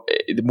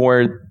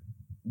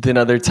than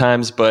other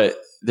times, but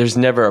there's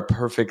never a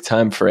perfect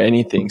time for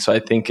anything. So I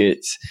think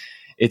it's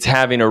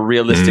having a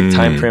realistic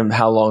time frame,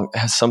 how long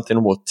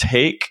something will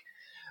take.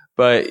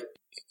 But,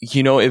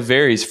 you know, it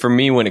varies. For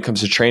me, when it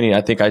comes to training,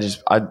 I think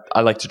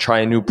I like to try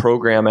a new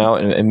program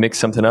out and mix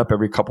something up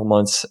every couple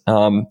months.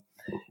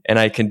 And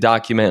I can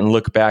document and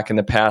look back in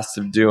the past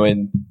of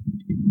doing,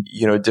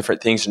 you know,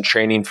 different things and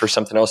training for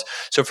something else.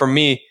 So for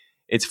me,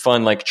 it's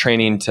fun, like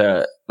training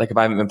to, like if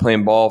I haven't been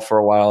playing ball for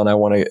a while and I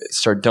want to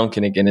start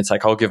dunking again, it's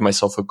like I'll give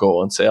myself a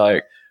goal and say,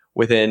 like,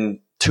 within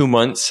 2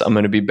 months, I'm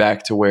going to be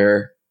back to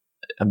where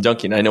I'm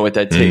dunking. I know what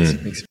that takes.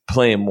 It makes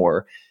playing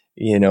more.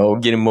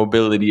 getting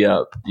mobility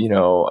up,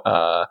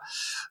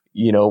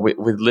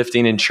 with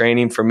lifting and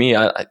training. For me,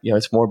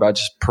 it's more about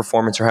just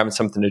performance or having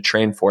something to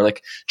train for,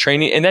 like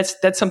training. And that's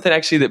something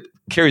actually that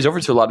carries over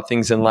to a lot of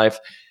things in life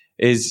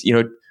is,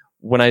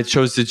 when I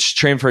chose to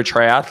train for a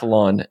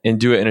triathlon and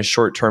do it in a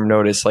short-term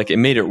notice, like it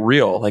made it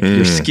real. Like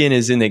your skin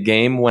is in the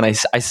game. When I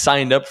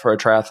signed up for a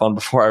triathlon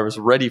before I was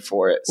ready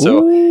for it.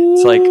 So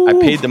it's like I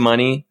paid the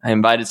money. I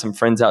invited some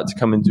friends out to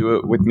come and do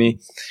it with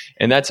me.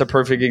 And that's a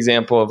perfect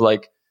example of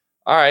like,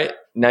 all right,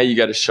 now you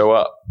got to show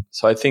up.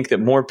 So I think that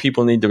more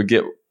people need to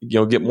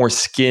get more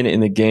skin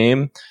in the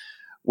game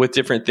with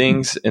different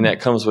things. And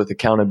that comes with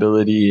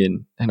accountability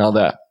and all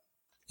that.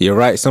 You're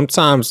right.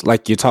 Sometimes,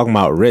 like you're talking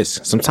about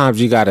risk,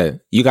 sometimes you gotta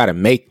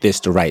make this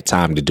the right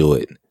time to do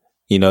it.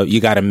 You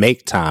gotta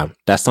make time.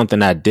 That's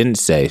something I didn't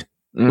say.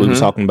 We were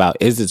talking about,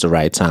 is it the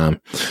right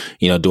time?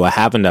 Do I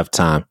have enough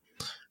time?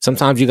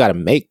 Sometimes you gotta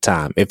make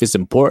time. If it's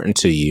important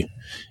to you,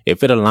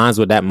 if it aligns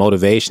with that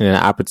motivation and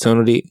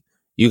opportunity,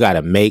 you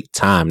gotta make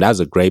time. That's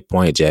a great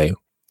point, Jay.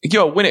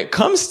 When it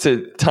comes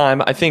to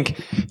time, I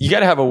think you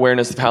gotta have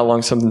awareness of how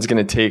long something's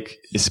gonna take,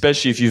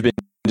 especially if you've been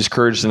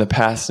discouraged in the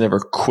past,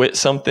 never quit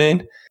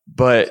something.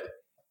 But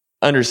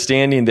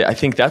understanding that, I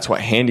think that's what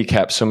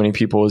handicaps so many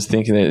people, is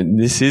thinking that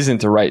this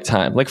isn't the right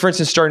time. Like, for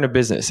instance, starting a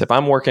business. If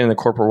I'm working in the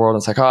corporate world,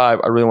 it's like, I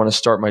really want to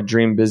start my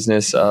dream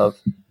business of,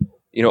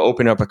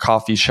 open up a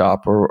coffee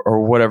shop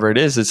or whatever it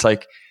is. It's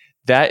like,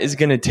 that is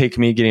going to take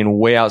me getting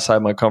way outside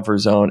my comfort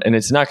zone, and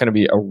it's not going to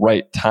be a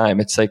right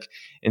time. It's like,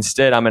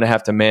 instead, I'm going to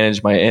have to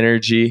manage my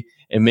energy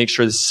and make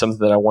sure this is something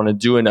that I want to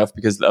do enough,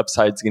 because the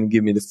upside is going to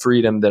give me the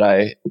freedom that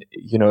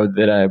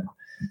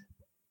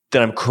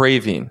I'm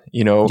craving,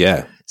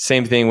 Yeah.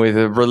 Same thing with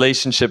a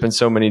relationship in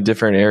so many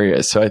different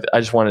areas. So I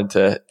just wanted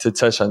to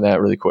touch on that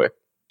really quick.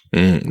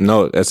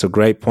 No, that's a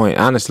great point.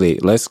 Honestly,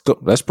 let's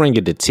bring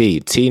it to T.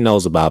 T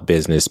knows about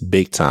business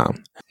big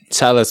time.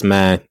 Tell us,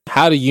 man,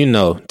 how do you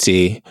know,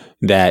 T,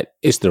 that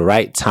it's the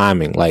right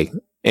timing, like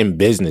in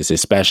business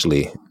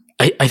especially?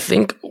 I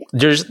think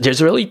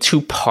there's really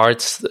two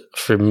parts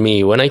for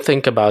me. When I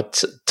think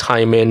about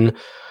timing,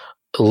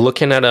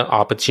 looking at an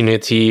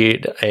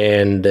opportunity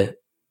and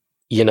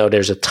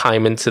there's a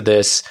time into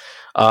this.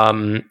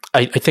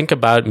 I think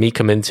about me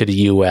coming to the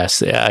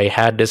US. I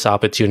had this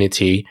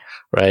opportunity,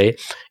 right?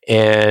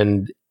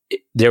 And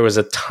there was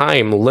a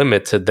time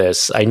limit to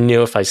this. I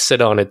knew if I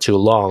sit on it too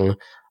long,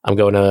 I'm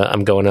going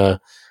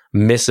to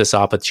miss this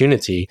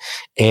opportunity.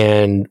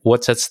 And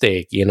what's at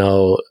stake?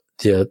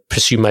 To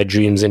pursue my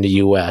dreams in the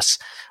US.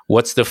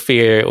 What's the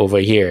fear over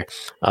here?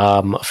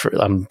 I'm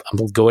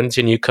going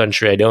to a new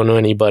country. I don't know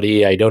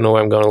anybody. I don't know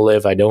where I'm going to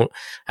live. I don't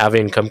have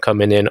income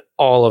coming in.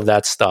 All of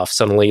that stuff.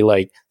 Suddenly,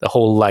 like, the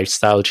whole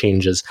lifestyle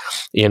changes.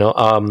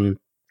 And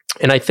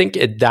I think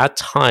at that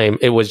time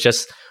it was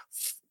just,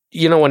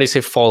 when they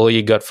say follow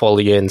your gut, follow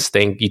your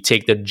instinct, you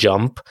take the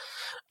jump.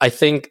 I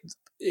think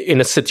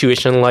in a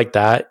situation like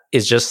that,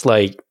 it's just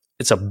like,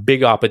 it's a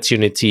big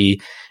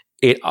opportunity.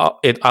 It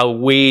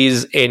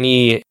outweighs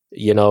any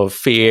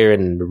fear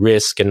and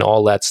risk and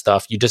all that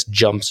stuff. You just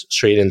jump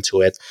straight into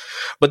it.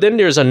 But then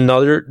there's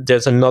another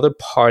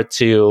part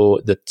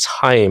to the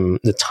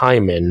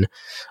timing,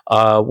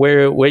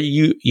 where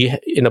you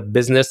in a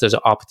business, there's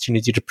an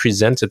opportunity to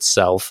present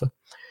itself,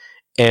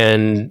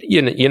 and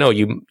you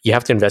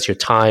have to invest your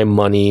time,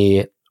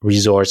 money,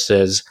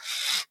 resources,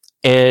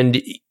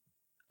 and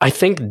I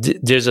think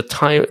there's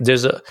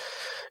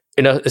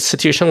in a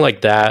situation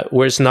like that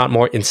where it's not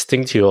more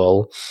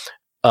instinctual.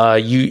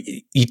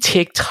 You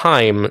take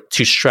time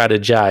to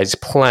strategize,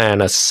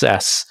 plan,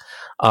 assess,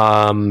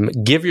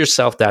 give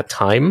yourself that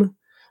time.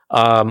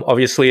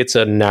 Obviously it's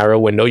a narrow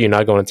window. You're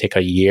not going to take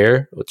a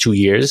year or 2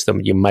 years.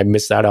 You might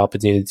miss that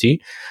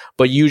opportunity,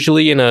 but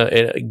usually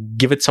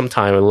give it some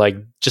time. And like,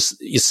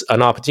 just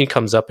an opportunity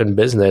comes up in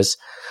business,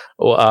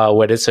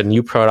 whether it's a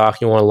new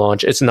product you want to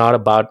launch. It's not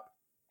about,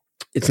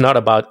 it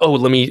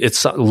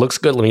looks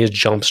good, let me just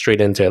jump straight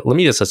into it. Let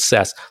me just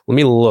assess. Let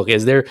me look.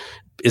 Is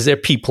there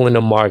people in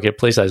the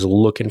marketplace that's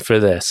looking for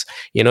this?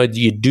 You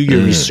do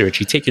your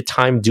research, you take your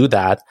time, do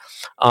that.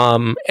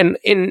 And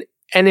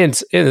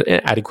it's in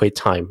adequate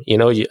time. You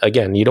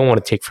don't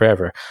want to take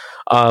forever.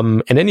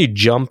 And then you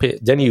jump it,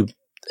 then you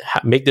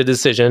make the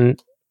decision,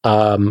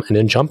 and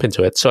then jump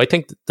into it. So I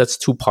think that's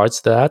two parts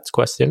to that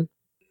question.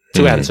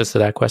 Two answers to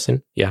that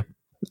question. Yeah.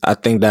 I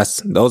think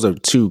those are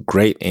two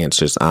great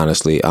answers,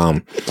 honestly.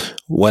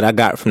 What I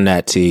got from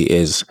that, T,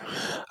 is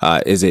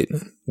it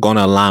going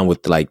to align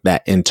with like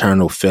that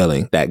internal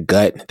feeling, that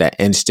gut, that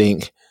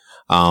instinct,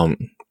 that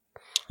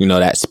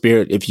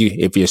spirit? If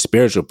you're a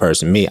spiritual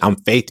person, I'm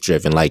faith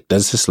driven. Like,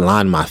 does this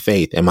align my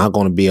faith? Am I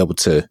going to be able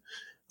to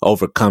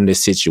overcome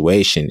this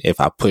situation if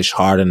I push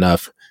hard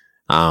enough?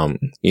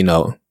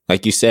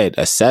 Like you said,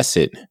 assess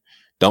it.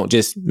 Don't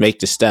just make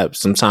the steps.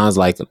 Sometimes,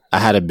 like, I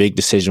had a big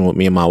decision with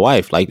me and my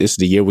wife. Like, this is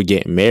the year we're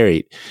getting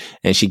married,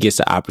 and she gets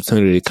the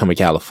opportunity to come to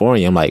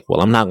California. I'm like,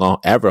 well, I'm not going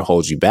to ever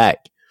hold you back.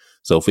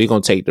 So if we're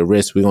going to take the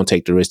risk, we're going to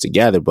take the risk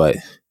together. But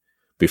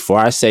before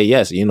I say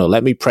yes,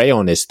 let me pray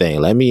on this thing.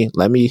 Let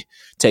me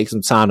take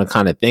some time to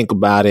kind of think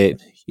about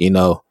it,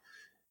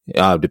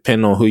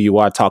 Depending on who you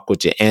are, talk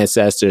with your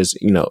ancestors,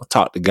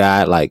 talk to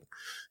God, like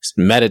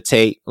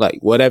meditate, like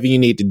whatever you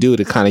need to do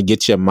to kind of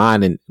get your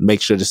mind and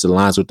make sure this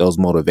aligns with those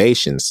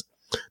motivations.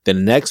 The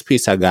next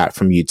piece I got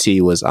from UT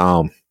was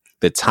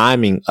the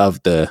timing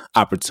of the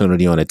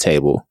opportunity on the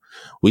table.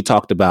 We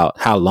talked about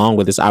how long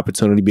would this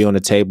opportunity be on the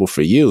table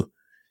for you.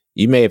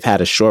 You may have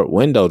had a short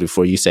window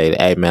before you say,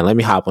 hey, man, let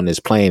me hop on this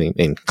plane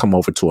and come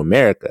over to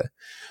America.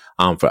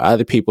 For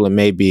other people, it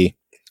may be,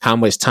 how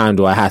much time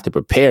do I have to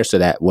prepare so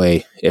that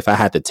way, if I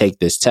had to take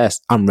this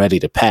test, I'm ready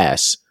to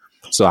pass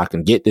so I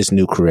can get this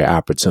new career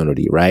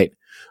opportunity, right?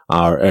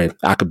 Or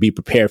I could be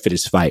prepared for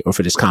this fight or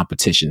for this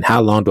competition.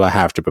 How long do I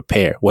have to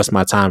prepare? What's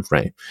my time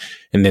frame?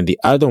 And then the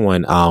other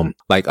one,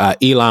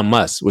 Elon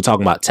Musk, we're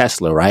talking about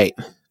Tesla, right?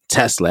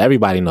 Tesla,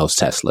 everybody knows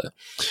Tesla.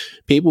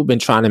 People have been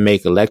trying to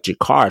make electric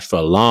cars for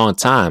a long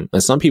time,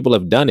 and some people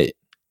have done it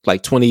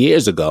like 20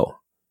 years ago.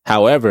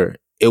 However,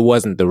 it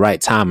wasn't the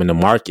right time in the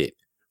market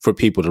for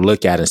people to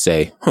look at and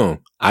say,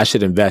 I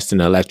should invest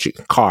in an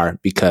electric car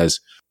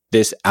because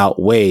this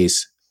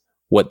outweighs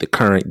what the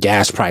current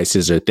gas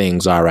prices or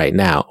things are right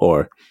now,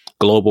 or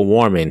global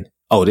warming.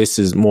 Oh, this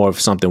is more of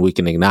something we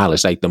can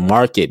acknowledge. Like the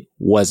market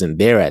wasn't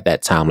there at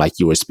that time, like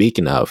you were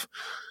speaking of.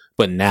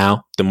 But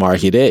now the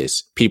market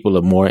is. People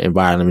are more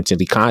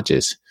environmentally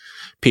conscious.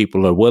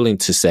 People are willing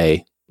to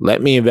say,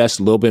 let me invest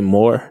a little bit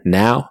more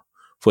now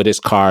for this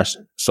car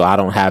so I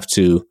don't have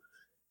to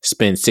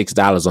spend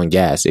 $6 on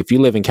gas. If you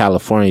live in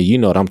California, you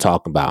know what I'm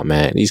talking about,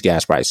 man. These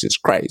gas prices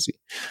crazy.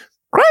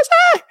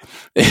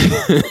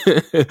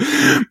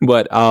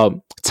 But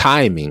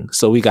timing.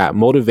 So we got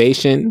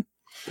motivation.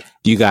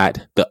 You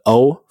got the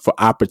O for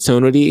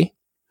opportunity.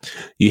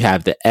 You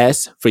have the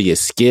S for your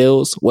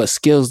skills. What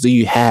skills do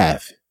you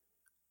have?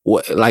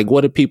 What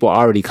are people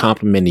already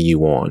complimenting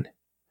you on?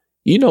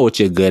 You know what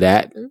you're good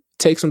at.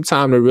 Take some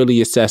time to really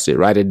assess it,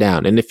 write it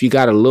down. And if you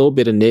got a little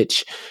bit of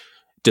niche,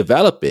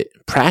 develop it,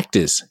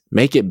 practice,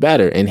 make it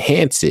better,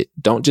 enhance it.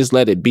 Don't just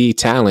let it be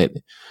talent.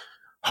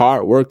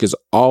 Hard work is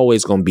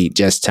always going to beat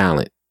just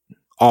talent.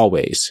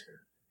 Always.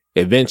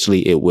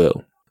 Eventually it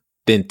will.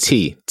 Then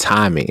T,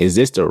 timing. Is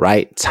this the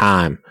right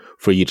time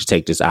for you to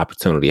take this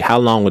opportunity? How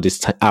long will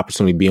this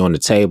opportunity be on the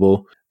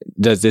table?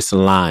 Does this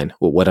align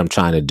with what I'm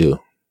trying to do?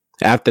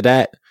 After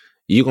that,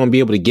 you're going to be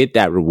able to get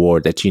that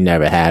reward that you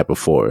never had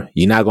before.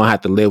 You're not going to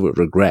have to live with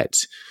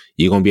regrets.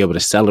 You're going to be able to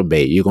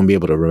celebrate. You're going to be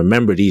able to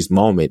remember these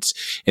moments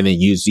and then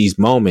use these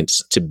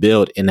moments to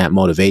build in that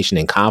motivation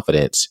and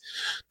confidence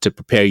to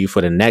prepare you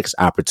for the next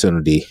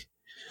opportunity.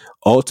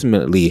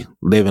 Ultimately,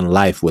 living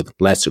life with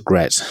less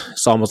regrets.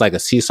 It's almost like a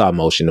seesaw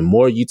motion. The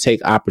more you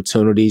take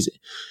opportunities,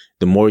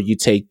 the more you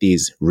take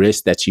these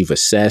risks that you've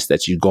assessed,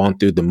 that you've gone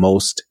through the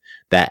most,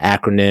 that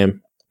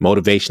acronym,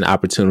 motivation,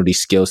 opportunity,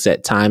 skill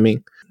set,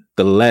 timing,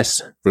 the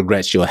less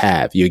regrets you'll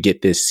have. You'll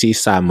get this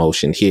seesaw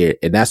motion here.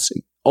 And that's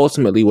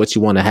ultimately what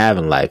you want to have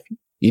in life.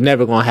 You're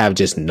never going to have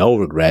just no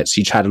regrets.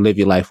 You try to live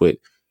your life with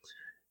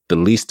the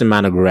least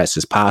amount of regrets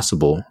as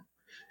possible.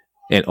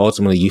 And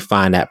ultimately you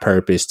find that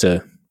purpose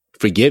to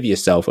forgive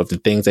yourself of the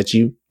things that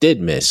you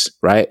did miss,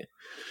 right?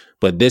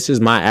 But this is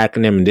my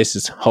acronym, and this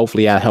is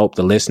hopefully I help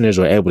the listeners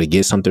were able to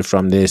get something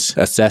from this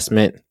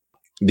assessment.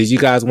 Did you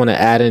guys want to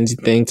add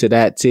anything to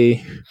that,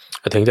 T?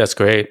 I think that's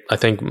great. I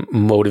think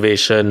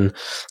motivation,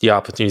 the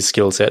opportunity,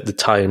 skill set, the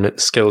time,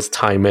 skills,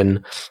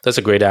 timing, that's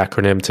a great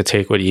acronym to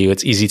take with you.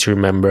 It's easy to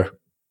remember,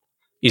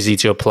 easy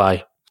to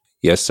apply.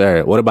 Yes,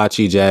 sir. What about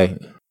you, Jay?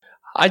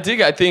 I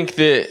think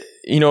that,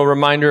 a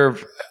reminder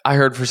I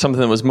heard for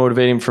something that was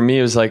motivating for me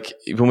was like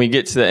when we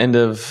get to the end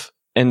of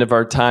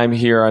our time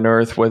here on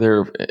earth,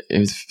 whether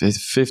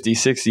it's 50,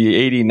 60,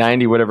 80,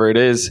 90, whatever it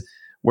is,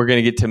 we're going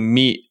to get to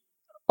meet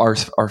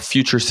our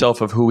future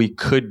self of who we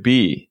could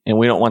be. And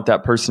we don't want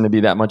that person to be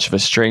that much of a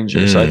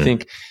stranger. So I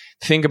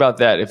think about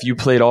that. If you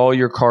played all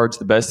your cards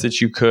the best that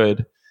you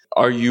could,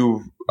 are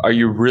you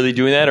really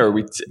doing that? Or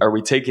are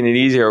we taking it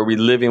easy? Or are we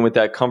living with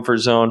that comfort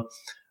zone?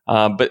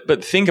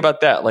 But think about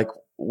that. Like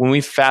when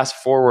we fast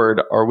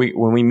forward,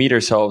 when we meet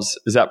ourselves,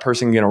 is that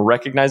person going to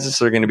recognize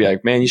us? Or they're going to be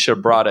like, man, you should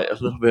have brought it a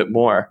little bit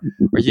more.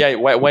 Or yeah,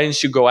 why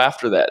didn't you go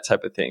after that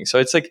type of thing? So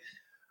it's like,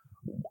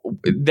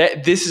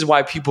 this is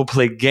why people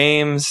play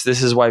games.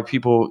 This is why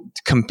people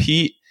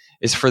compete,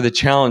 is for the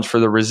challenge, for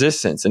the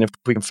resistance. And if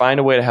we can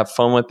find a way to have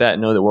fun with that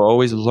and know that we're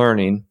always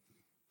learning,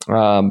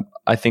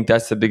 I think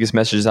that's the biggest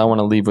message I want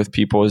to leave with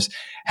people, is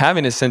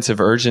having a sense of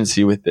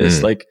urgency with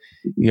this. Like,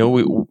 you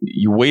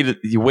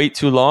wait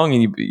too long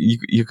and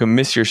you can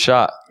miss your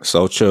shot.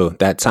 So true.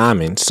 That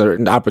timing,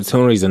 certain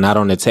opportunities are not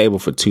on the table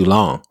for too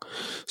long.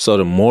 So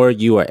the more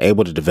you are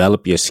able to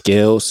develop your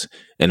skills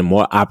and the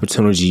more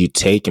opportunities you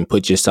take and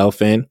put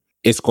yourself in,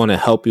 it's going to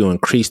help you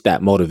increase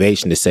that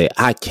motivation to say,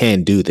 I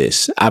can do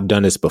this. I've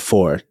done this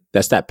before.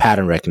 That's that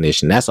pattern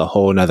recognition. That's a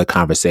whole nother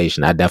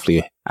conversation. I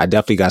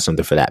definitely got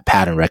something for that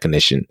pattern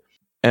recognition.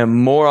 And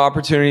more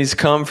opportunities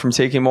come from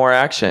taking more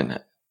action.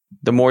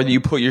 the more that you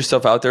put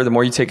yourself out there, the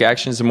more you take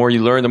actions, the more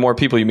you learn, the more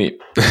people you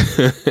meet.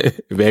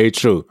 Very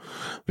true.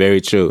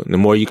 Very true. The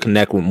more you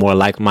connect with more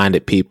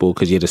like-minded people,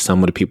 because you're the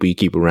sum of the people you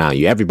keep around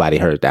you. Everybody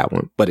heard that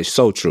one, but it's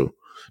so true.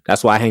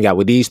 That's why I hang out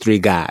with these three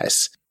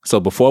guys. So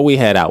before we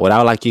head out, what I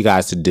would like you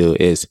guys to do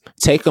is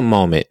take a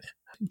moment,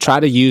 try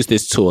to use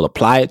this tool,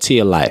 apply it to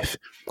your life,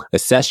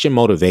 assess your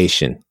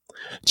motivation,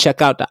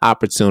 check out the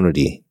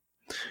opportunity,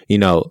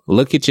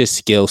 look at your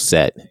skill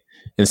set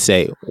and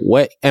say,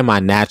 what am I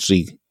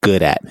naturally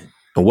good at?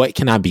 And what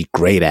can I be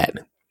great at?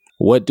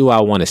 What do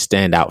I want to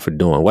stand out for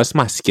doing? What's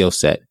my skill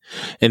set?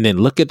 And then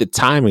look at the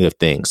timing of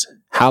things.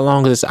 How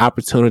long is this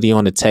opportunity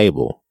on the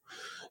table?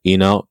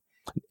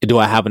 Do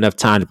I have enough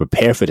time to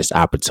prepare for this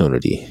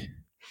opportunity?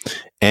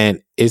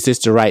 And is this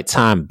the right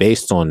time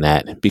based on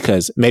that?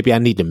 Because maybe I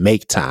need to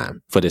make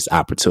time for this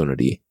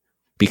opportunity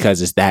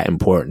because it's that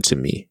important to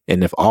me.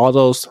 And if all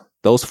those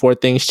 4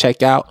 things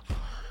check out,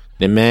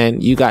 then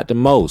man, you got the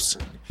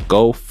most.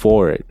 Go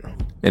for it.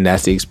 And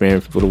that's the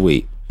experience for the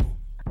week.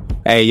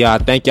 Hey, y'all,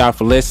 thank y'all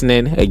for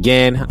listening.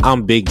 Again,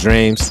 I'm Big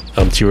Dreams.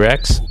 I'm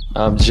T-Rex.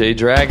 I'm J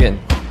Dragon.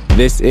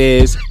 This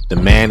is the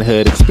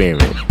Manhood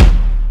Experiment.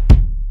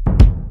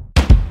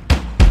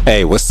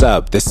 Hey, what's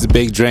up? This is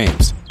Big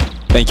Dreams.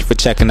 Thank you for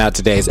checking out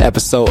today's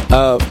episode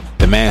of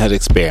the Manhood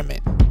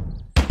Experiment.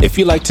 If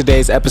you like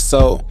today's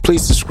episode,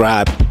 please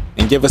subscribe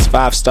and give us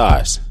 5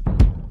 stars.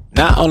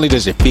 Not only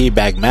does your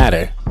feedback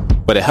matter,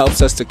 but it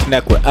helps us to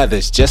connect with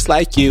others just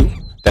like you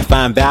that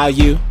find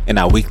value in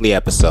our weekly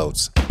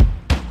episodes.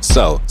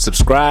 So,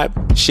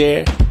 subscribe,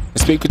 share, and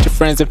speak with your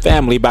friends and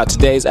family about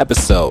today's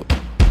episode.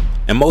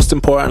 And most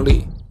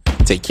importantly,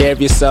 take care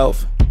of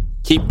yourself,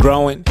 keep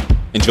growing,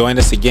 and join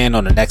us again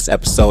on the next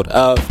episode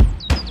of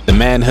The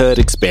Manhood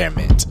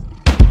Experiment.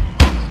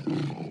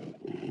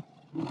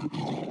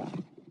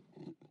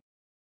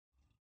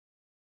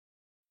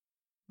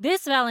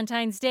 This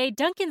Valentine's Day,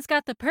 Dunkin's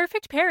got the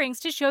perfect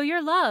pairings to show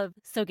your love.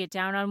 So get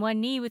down on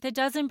one knee with a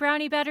dozen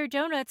brownie batter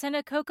donuts and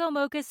a cocoa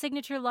mocha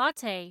signature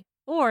latte.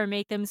 Or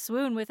make them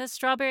swoon with a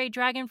strawberry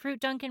dragon fruit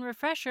Dunkin'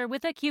 refresher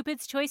with a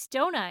Cupid's Choice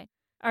donut.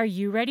 Are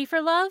you ready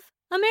for love?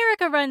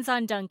 America runs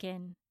on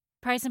Dunkin'.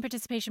 Price and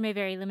participation may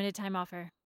vary. Limited time offer.